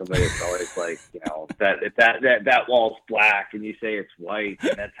guy and somebody that's always like, you know, that wall's black and you say it's white.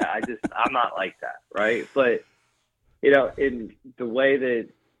 And I'm not like that. Right. But, you know, in the way that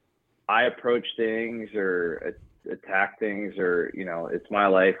I approach things or attack things, or, you know, it's my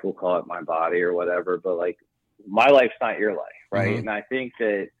life, we'll call it my body or whatever, but like my life's not your life. Right. Mm-hmm. And I think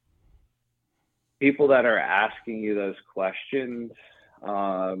that people that are asking you those questions,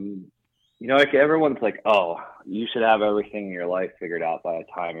 you know, like everyone's like, oh, you should have everything in your life figured out by the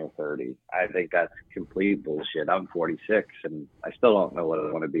time you're 30. I think that's complete bullshit. I'm 46 and I still don't know what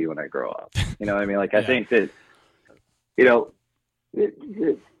I want to be when I grow up. You know what I mean? Like, I think that, you know,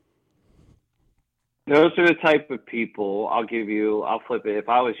 those are the type of people I'll flip it. If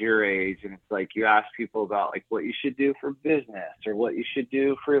I was your age and it's like you ask people about like what you should do for business or what you should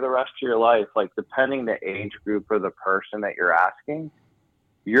do for the rest of your life, like depending the age group or the person that you're asking,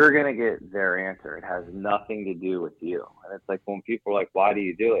 you're going to get their answer. It has nothing to do with you. And it's like when people are like, why do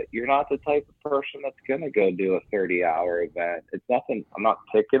you do it? You're not the type of person that's going to go do a 30-hour event. It's nothing. I'm not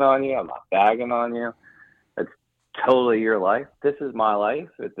picking on you. I'm not bagging on you. It's totally your life. This is my life.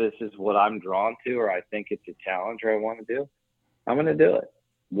 If this is what I'm drawn to, or I think it's a challenge or I want to do, I'm going to do it.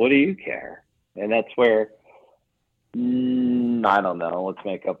 What do you care? And that's where, I don't know, let's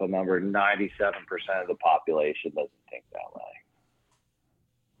make up a number. 97% of the population doesn't think that way.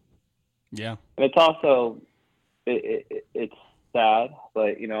 Yeah. And it's also, it's sad,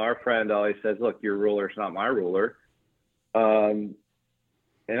 but our friend always says, look, your ruler's not my ruler. And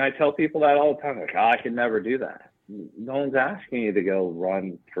I tell people that all the time, like, I could never do that. No one's asking you to go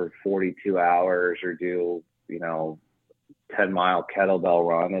run for 42 hours or do 10-mile kettlebell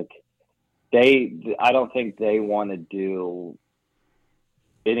run. I don't think they want to do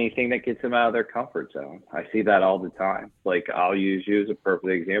anything that gets them out of their comfort zone. I see that all the time. Like, I'll use you as a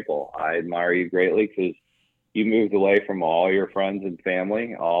perfect example. I admire you greatly because you moved away from all your friends and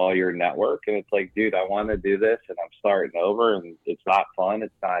family, all your network. And it's like, dude, I want to do this and I'm starting over and it's not fun.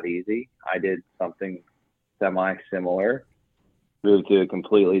 It's not easy. I did something semi-similar, moved to a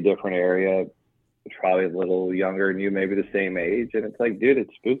completely different area, probably a little younger than you, maybe the same age. And it's like, dude,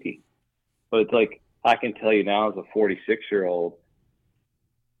 it's spooky. But it's like, I can tell you now as a 46-year-old,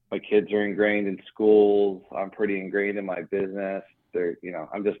 my kids are ingrained in schools. I'm pretty ingrained in my business.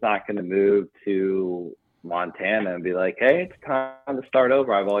 I'm just not going to move to Montana and be like, hey, it's time to start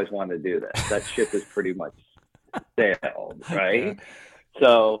over. I've always wanted to do this. That ship is pretty much sailed, right?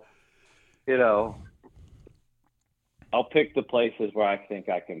 So, I'll pick the places where I think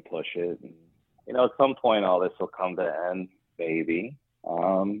I can push it. And, at some point, all this will come to an end, maybe.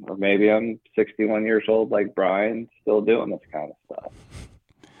 Or maybe I'm 61 years old like Brian, still doing this kind of stuff.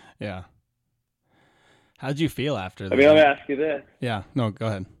 Yeah. How'd you feel after that? Let me ask you this. Yeah. No, go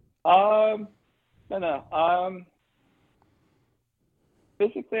ahead. No.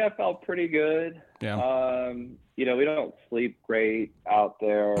 Physically, I felt pretty good. Yeah. We don't sleep great out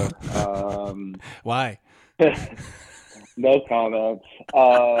there. Why? No comments.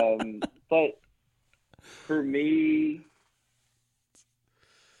 But for me,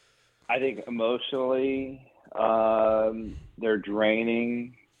 I think emotionally, they're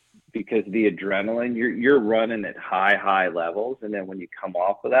draining because the adrenaline, you're running at high levels. And then when you come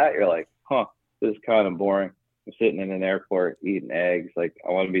off of that, you're like, this is kind of boring. I'm sitting in an airport eating eggs. Like,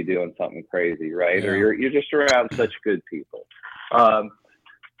 I want to be doing something crazy, right? Yeah. Or you're just around such good people.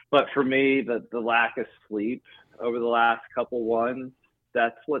 But for me, the lack of sleep over the last couple ones,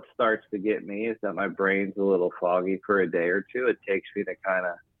 that's what starts to get me, is that my brain's a little foggy for a day or two. It takes me to kind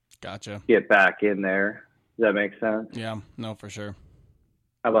of Gotcha. get back in there. Does that make sense? Yeah, no, for sure.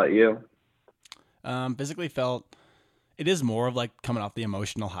 How about you? Physically felt, it is more of like coming off the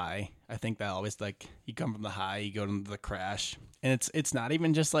emotional high. I think that always, like, you come from the high, you go to the crash, and it's not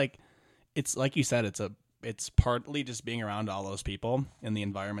even just like, it's like you said, it's partly just being around all those people and the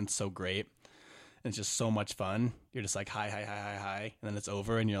environment's so great. And it's just so much fun. You're just like high, and then it's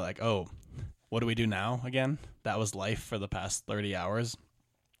over and you're like, oh, what do we do now again? That was life for the past 30 hours.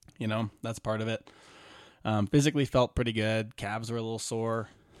 That's part of it. Physically felt pretty good. Calves were a little sore.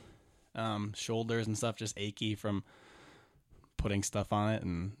 Shoulders and stuff just achy from putting stuff on it,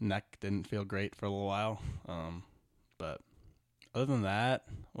 and neck didn't feel great for a little while. But other than that,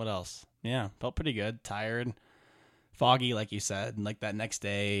 what else? Yeah, felt pretty good. Tired, foggy, like you said, and like that next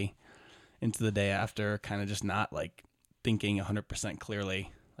day into the day after, kind of just not like thinking 100%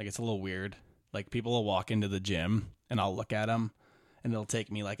 clearly. Like, it's a little weird. Like, people will walk into the gym and I'll look at them and it'll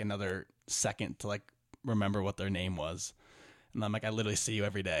take me like another second to like remember what their name was. And I'm like, I literally see you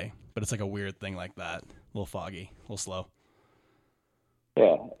every day, but it's like a weird thing like that. A little foggy, a little slow.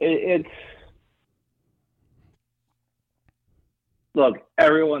 Yeah, look,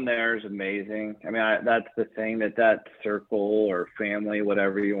 everyone there is amazing. I mean, that's the thing, that circle or family,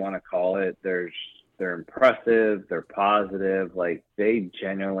 whatever you want to call it, they're impressive, they're positive, like, they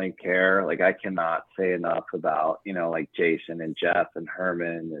genuinely care. Like, I cannot say enough about, like Jason and Jeff and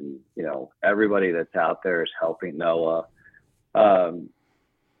Herman and, everybody that's out there is helping Noah.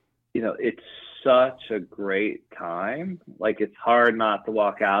 It's such a great time. Like, it's hard not to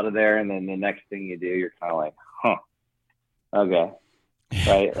walk out of there, and then the next thing you do, you're kind of like, okay.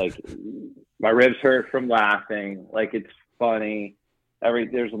 Right? Like, my ribs hurt from laughing. Like, it's funny.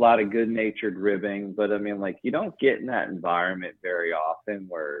 There's a lot of good-natured ribbing, but I mean, like, you don't get in that environment very often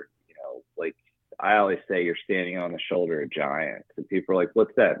where, like, I always say you're standing on the shoulder of giants, and people are like,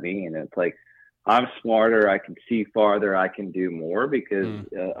 what's that mean? And it's like, I'm smarter, I can see farther, I can do more because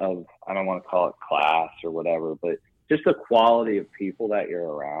of, I don't want to call it class or whatever, but just the quality of people that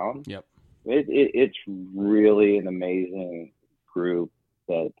you're around. Yep. It's really an amazing group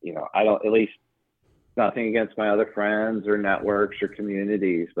that, I don't, at least, nothing against my other friends or networks or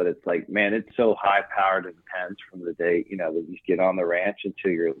communities, but it's like, man, it's so high powered and intense from the day, that you get on the ranch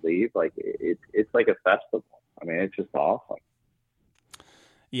until you leave. Like, it's like a festival. I mean, it's just awesome.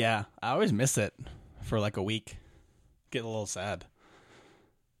 Yeah, I always miss it for like a week. Get a little sad.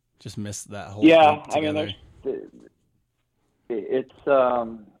 Just miss that whole. Yeah, I mean, it's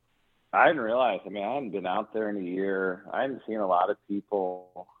I didn't realize. I mean, I hadn't been out there in a year. I hadn't seen a lot of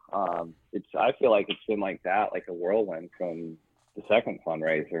people. I feel like it's been like that, like a whirlwind from the second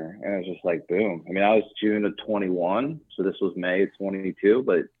fundraiser, and it was just like boom. I mean, I was June of 21, so this was May of 22,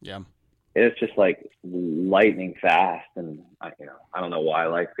 but Yeah. it's just like lightning fast, and I don't know why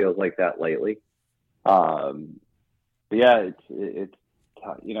life feels like that lately. But yeah, it's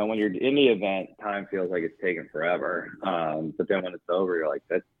when you're in the event, time feels like it's taken forever. But then when it's over, you're like,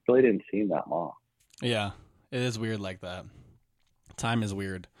 that really didn't seem that long. Yeah, it is weird like that. Time is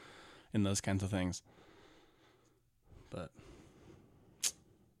weird in those kinds of things. But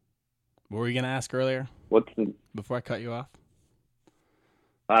what were you going to ask earlier? Before I cut you off?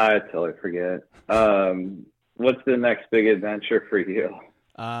 I totally forget. What's the next big adventure for you?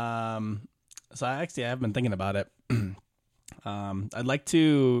 So I've been thinking about it. I'd like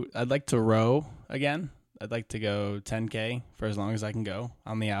to row again. I'd like to go 10K for as long as I can go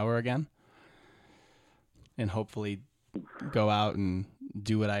on the hour again, and hopefully go out and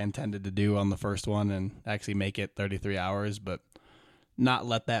do what I intended to do on the first one and actually make it 33 hours, but not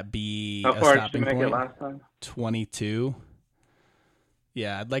let that be How a far stopping did you make point. it last time? 22.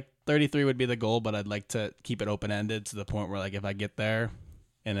 Yeah, I'd like 33 would be the goal, but I'd like to keep it open-ended to the point where, like, if I get there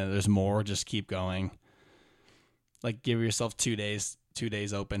and then there's more, just keep going. Like, give yourself 2 days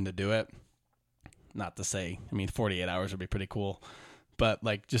open to do it. Not to say, 48 hours would be pretty cool, but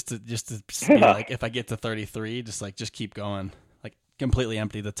like just to be like, if I get to 33, just keep going, like completely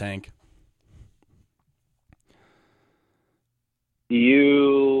empty the tank. Do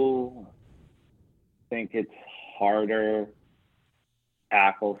you think it's harder to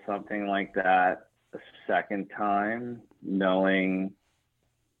tackle something like that a second time, knowing,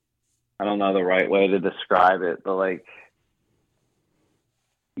 I don't know the right way to describe it, but like,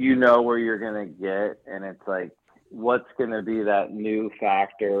 where you're going to get, and it's like, what's going to be that new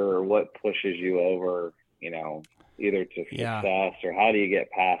factor, or what pushes you over, either to success, or how do you get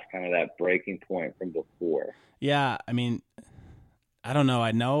past kind of that breaking point from before? Yeah. I don't know.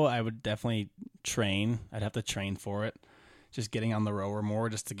 I know I would definitely train. I'd have to train for it. Just getting on the rower more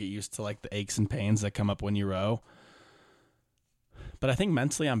just to get used to like the aches and pains that come up when you row. But I think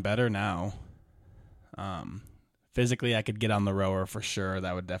mentally I'm better now. Physically I could get on the rower for sure.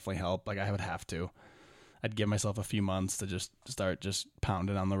 That would definitely help. Like I would have to. I'd give myself a few months to just start just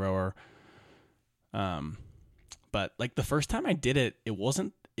pounding on the rower. But like the first time I did it, it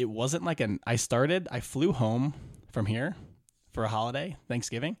wasn't like I flew home from here for a holiday,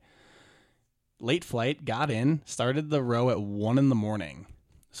 Thanksgiving. Late flight, got in, started the row at 1 a.m.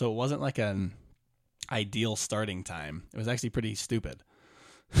 So it wasn't like an ideal starting time. It was actually pretty stupid.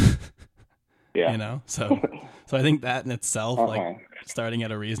 Yeah. So I think that in itself, like starting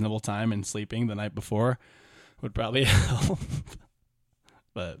at a reasonable time and sleeping the night before would probably help.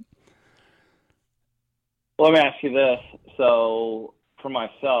 But let me ask you this. So for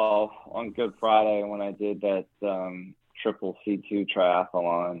myself, on Good Friday, when I did that triple C2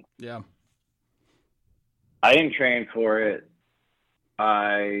 triathlon, yeah, I didn't train for it.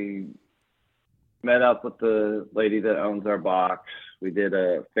 I met up with the lady that owns our box. We did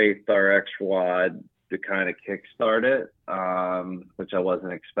a Faith RX WOD to kind of kickstart it, which I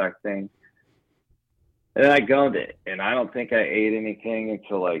wasn't expecting. And then I gunned it, and I don't think I ate anything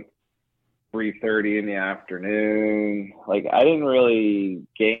until like 3:30 in the afternoon. Like I didn't really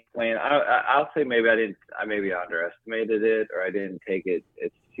game plan. I'll say maybe I maybe underestimated it, or I didn't take it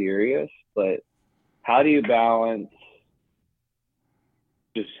as serious. But how do you balance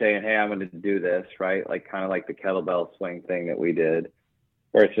just saying, hey, I'm going to do this, right? Like kind of like the kettlebell swing thing that we did,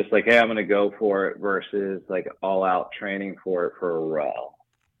 where it's just like, hey, I'm going to go for it, versus like all out training for it for a row.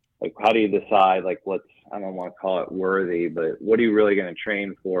 Like, how do you decide, like, I don't want to call it worthy, but what are you really going to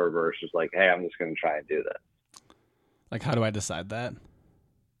train for versus like, hey, I'm just going to try and do this? Like, how do I decide that?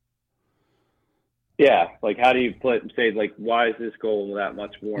 Yeah. Like, how do you say, like, why is this goal that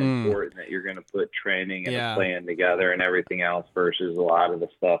much more important that you're going to put training and a plan together and everything else versus a lot of the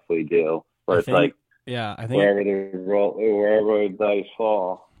stuff we do? Where I think wherever the dice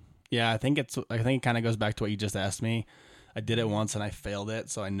fall. Yeah, I think it kind of goes back to what you just asked me. I did it once and I failed it,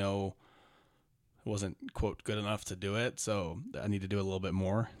 so I know it wasn't, quote, good enough to do it, so I need to do a little bit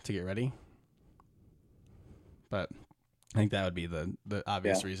more to get ready. But I think that would be the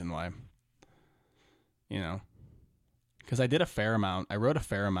obvious reason why. Because I did a fair amount. I wrote a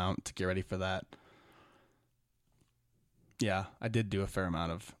fair amount to get ready for that. Yeah, I did do a fair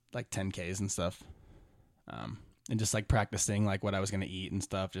amount of like 10Ks and stuff. And just like practicing like what I was going to eat and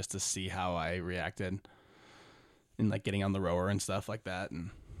stuff just to see how I reacted. And like getting on the rower and stuff like that.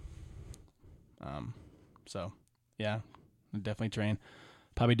 And so, yeah, definitely train.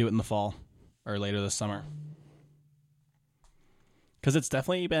 Probably do it in the fall or later this summer. Because it's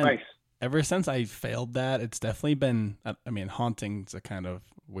definitely been, Nice. ever since I failed that, it's definitely been, I mean, haunting's a kind of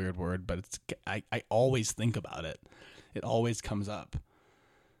weird word, but I always think about it. It always comes up.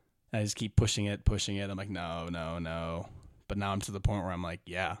 I just keep pushing it. I'm like, no. But now I'm to the point where I'm like,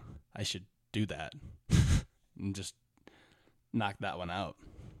 yeah, I should do that and just knock that one out.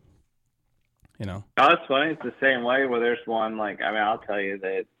 You know? Oh, that's funny. It's the same way where there's one, like, I mean, I'll tell you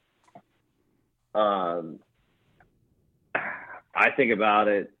that I think about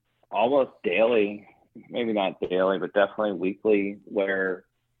it almost daily, maybe not daily, but definitely weekly, where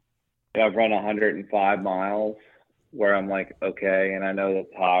I've run 105 miles where I'm like, okay, and I know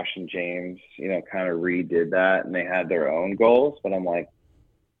that Tosh and James, kind of redid that and they had their own goals, but I'm like,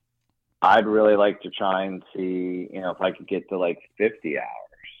 I'd really like to try and see, if I could get to like 50 hours.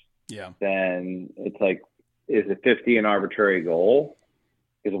 Yeah. Then it's like, is it 50 an arbitrary goal?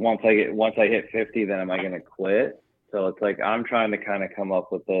 Because once I hit 50, then am I going to quit? So it's like I'm trying to kind of come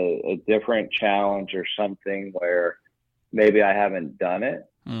up with a different challenge or something where maybe I haven't done it.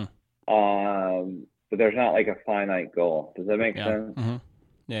 But there's not like a finite goal. Does that make sense? Mm-hmm.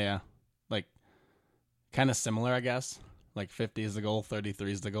 Yeah. Like kind of similar, I guess. Like 50 is the goal,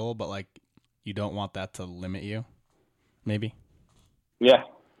 33 is the goal, but like you don't want that to limit you. Maybe. Yeah.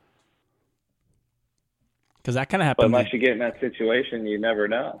 Because that kind of happens. But unless you get in that situation, you never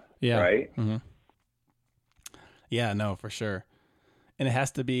know. Yeah. Right? Mm-hmm. Yeah, no, for sure. And it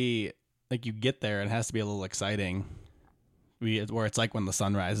has to be like you get there and it has to be a little exciting. Where it's like when the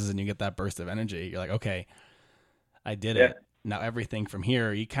sun rises and you get that burst of energy. You're like, okay, I did it. Now everything from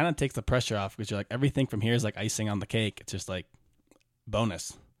here, you kind of take the pressure off because you're like, everything from here is like icing on the cake. It's just like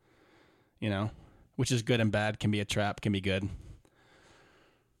bonus, which is good and bad, can be a trap, can be good.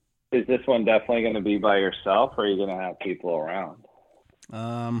 Is this one definitely going to be by yourself or are you going to have people around?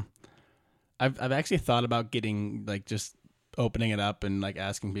 I've actually thought about getting like just opening it up and like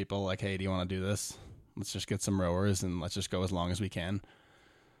asking people like, hey, do you want to do this? Let's just get some rowers and let's just go as long as we can.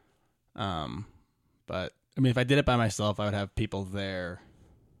 But I mean, if I did it by myself, I would have people there,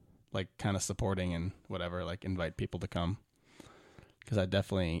 like kind of supporting and whatever, like invite people to come. Because I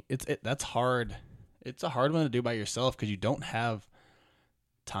definitely, that's hard. It's a hard one to do by yourself because you don't have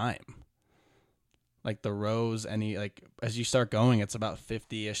time. Like the rows, as you start going, it's about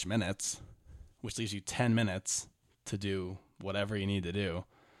 50-ish minutes, which leaves you 10 minutes to do whatever you need to do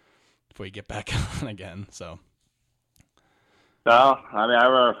before you get back on again. So. No, I mean, I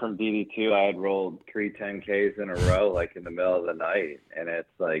remember from DD2, I had rolled 3 10Ks in a row, like in the middle of the night. And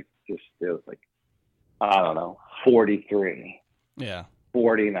it's like, it was like, I don't know, 43. Yeah.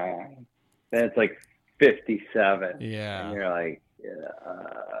 49. Then it's like 57. Yeah. And you're like,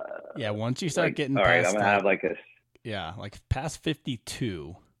 yeah, once you start like, getting all past right, I'm going to have like a... Yeah, like past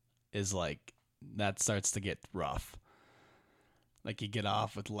 52 is like, that starts to get rough. Like you get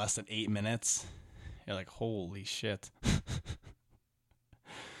off with less than 8 minutes. You're like, holy shit.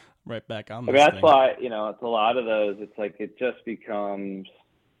 Right back on this that's thing. why, it's a lot of those. It's like it just becomes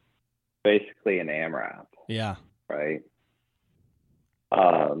basically an AMRAP. Yeah. Right?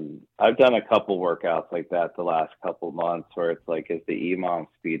 I've done a couple workouts like that the last couple months where it's like as the EMOM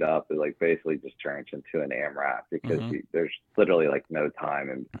speed up, it like basically just turns into an AMRAP because there's literally like no time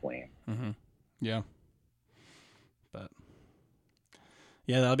in between. Mm-hmm. Yeah. But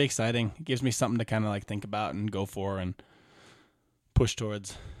yeah, that'll be exciting. It gives me something to kind of like think about and go for and push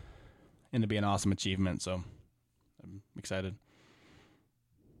towards, and to be an awesome achievement. So I'm excited.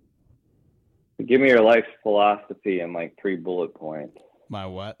 Give me your life's philosophy in like 3 bullet points. My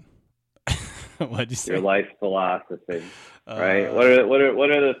what? What'd you say? Your life's philosophy, right? What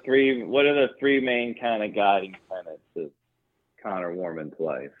are the three main kind of guiding tenets of Connor Warman's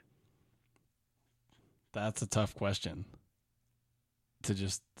life? That's a tough question to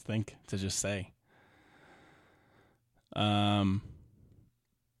just say. I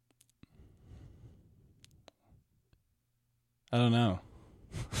don't know.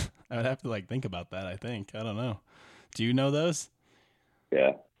 I would have to like think about that, I think. I don't know. Do you know those?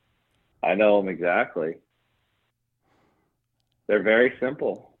 Yeah. I know them exactly. They're very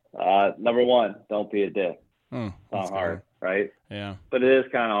simple. Number 1, don't be a dick. It's not hard, right? Yeah. But it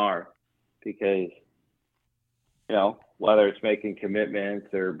is kind of hard because, whether it's making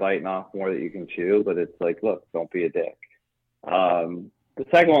commitments or biting off more that you can chew, but it's like, look, don't be a dick. The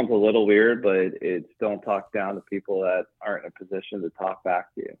second one's a little weird, but it's don't talk down to people that aren't in a position to talk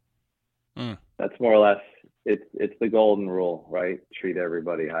back to you. That's more or less, it's the golden rule, right? Treat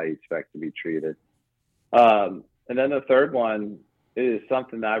everybody how you expect to be treated. And then the third one is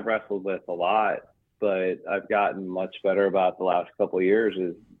something that I've wrestled with a lot. but I've gotten much better about the last couple of years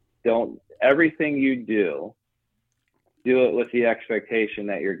is everything you do it with the expectation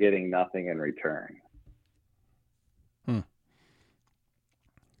that you're getting nothing in return.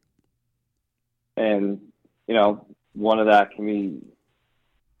 And, one of that can be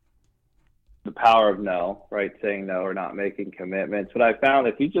the power of no, right? Saying no or not making commitments. But I found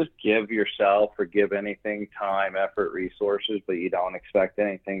if you just give yourself or give anything time, effort, resources, but you don't expect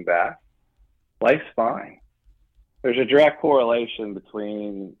anything back, life's fine. There's a direct correlation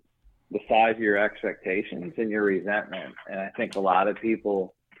between the size of your expectations and your resentment. And I think a lot of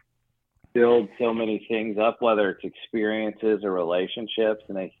people build so many things up, whether it's experiences or relationships,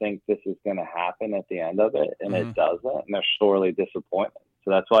 and they think this is going to happen at the end of it, and it doesn't, and they're sorely disappointed.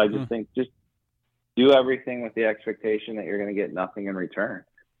 So that's why I just think just do everything with the expectation that you're going to get nothing in return,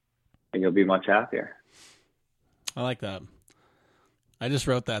 and you'll be much happier. I like that. I just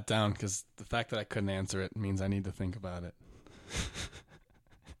wrote that down because the fact that I couldn't answer it means I need to think about it.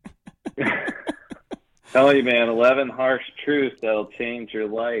 Tell you, man, 11 harsh truths that'll change your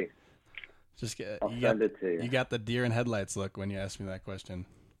life. I'll send it to you. You got the deer in headlights look when you asked me that question.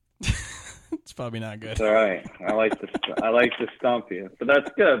 It's probably not good. It's all right. I like to stump you, but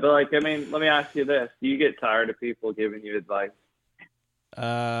that's good. But let me ask you this: do you get tired of people giving you advice?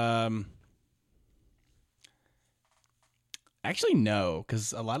 Actually, no,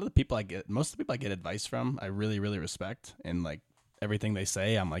 because a lot of the people most of the people I get advice from, I really, really respect, and everything they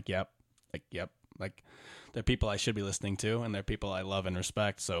say, I'm like, yep. They're people I should be listening to, and they're people I love and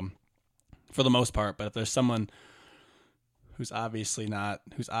respect. So, for the most part, but if there's someone who's obviously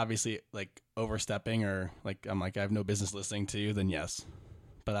overstepping or I'm I have no business listening to you, then yes.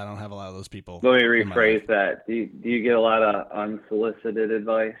 But I don't have a lot of those people. Let me rephrase that. Do you get a lot of unsolicited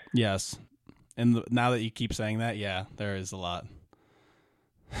advice? Yes. And now that you keep saying that, yeah, there is a lot.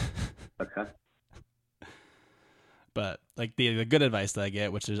 Okay. But the good advice that I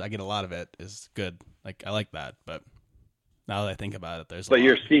get, which is I get a lot of it, is good. I like that. But now that I think about it, there's a lot. But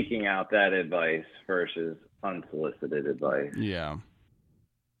you're seeking out that advice versus unsolicited advice. Yeah.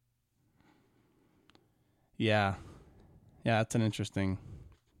 Yeah. Yeah, that's an interesting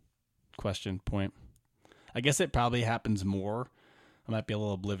point. I guess it probably happens more. I might be a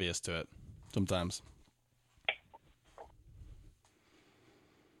little oblivious to it sometimes.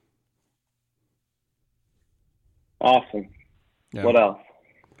 Awesome. Yeah. What else?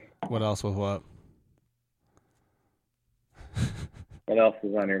 What else with what? What else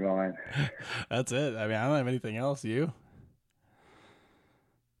is on your mind? That's it. I don't have anything else. You?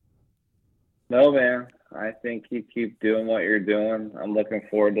 No, man. I think you keep doing what you're doing. I'm looking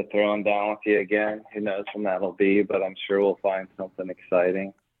forward to throwing down with you again. Who knows when that'll be, but I'm sure we'll find something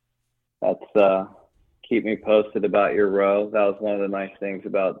exciting. That's keep me posted about your row. That was one of the nice things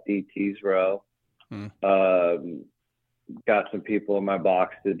about DT's row. Got some people in my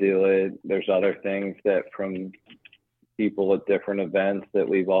box to do it. There's other things that from people at different events that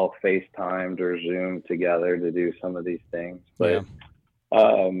we've all FaceTimed or Zoomed together to do some of these things. But,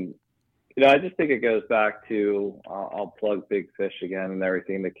 I just think it goes back to, I'll plug Big Fish again and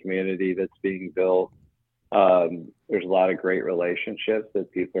everything, the community that's being built. There's a lot of great relationships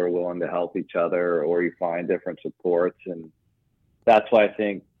that people are willing to help each other, or you find different supports. And that's why I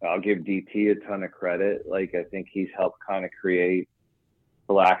think I'll give DT a ton of credit. I think he's helped kind of create,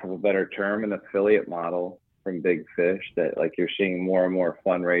 for lack of a better term, an affiliate model from Big Fish that you're seeing more and more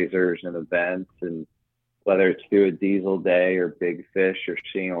fundraisers and events, and whether it's through a Diesel Day or Big Fish, you're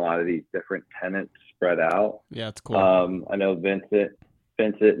seeing a lot of these different tenants spread out. Yeah, it's cool. I know Vincent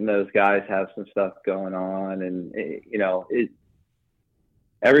and those guys have some stuff going on, and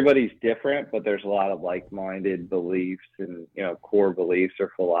everybody's different, but there's a lot of like-minded beliefs and core beliefs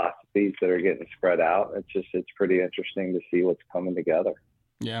or philosophies that are getting spread out. It's pretty interesting to see what's coming together.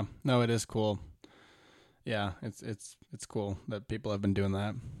 Yeah, no, it is cool. Yeah, it's cool that people have been doing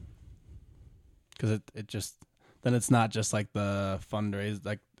that, because it just, then it's not just the fundraise.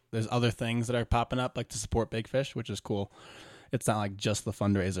 There's other things that are popping up to support Big Fish, which is cool. It's not just the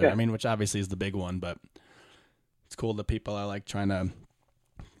fundraiser. Yeah. Which obviously is the big one, but it's cool that people are trying to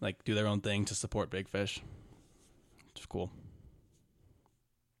do their own thing to support Big Fish. It's cool.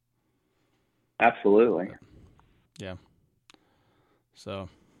 Absolutely. Yeah. So,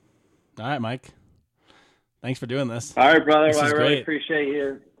 all right, Mike. Thanks for doing this. All right, brother. I really appreciate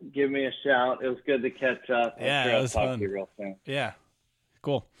you giving me a shout. It was good to catch up. Yeah, it was fun. To you real soon. Yeah.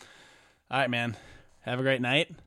 Cool. All right, man. Have a great night.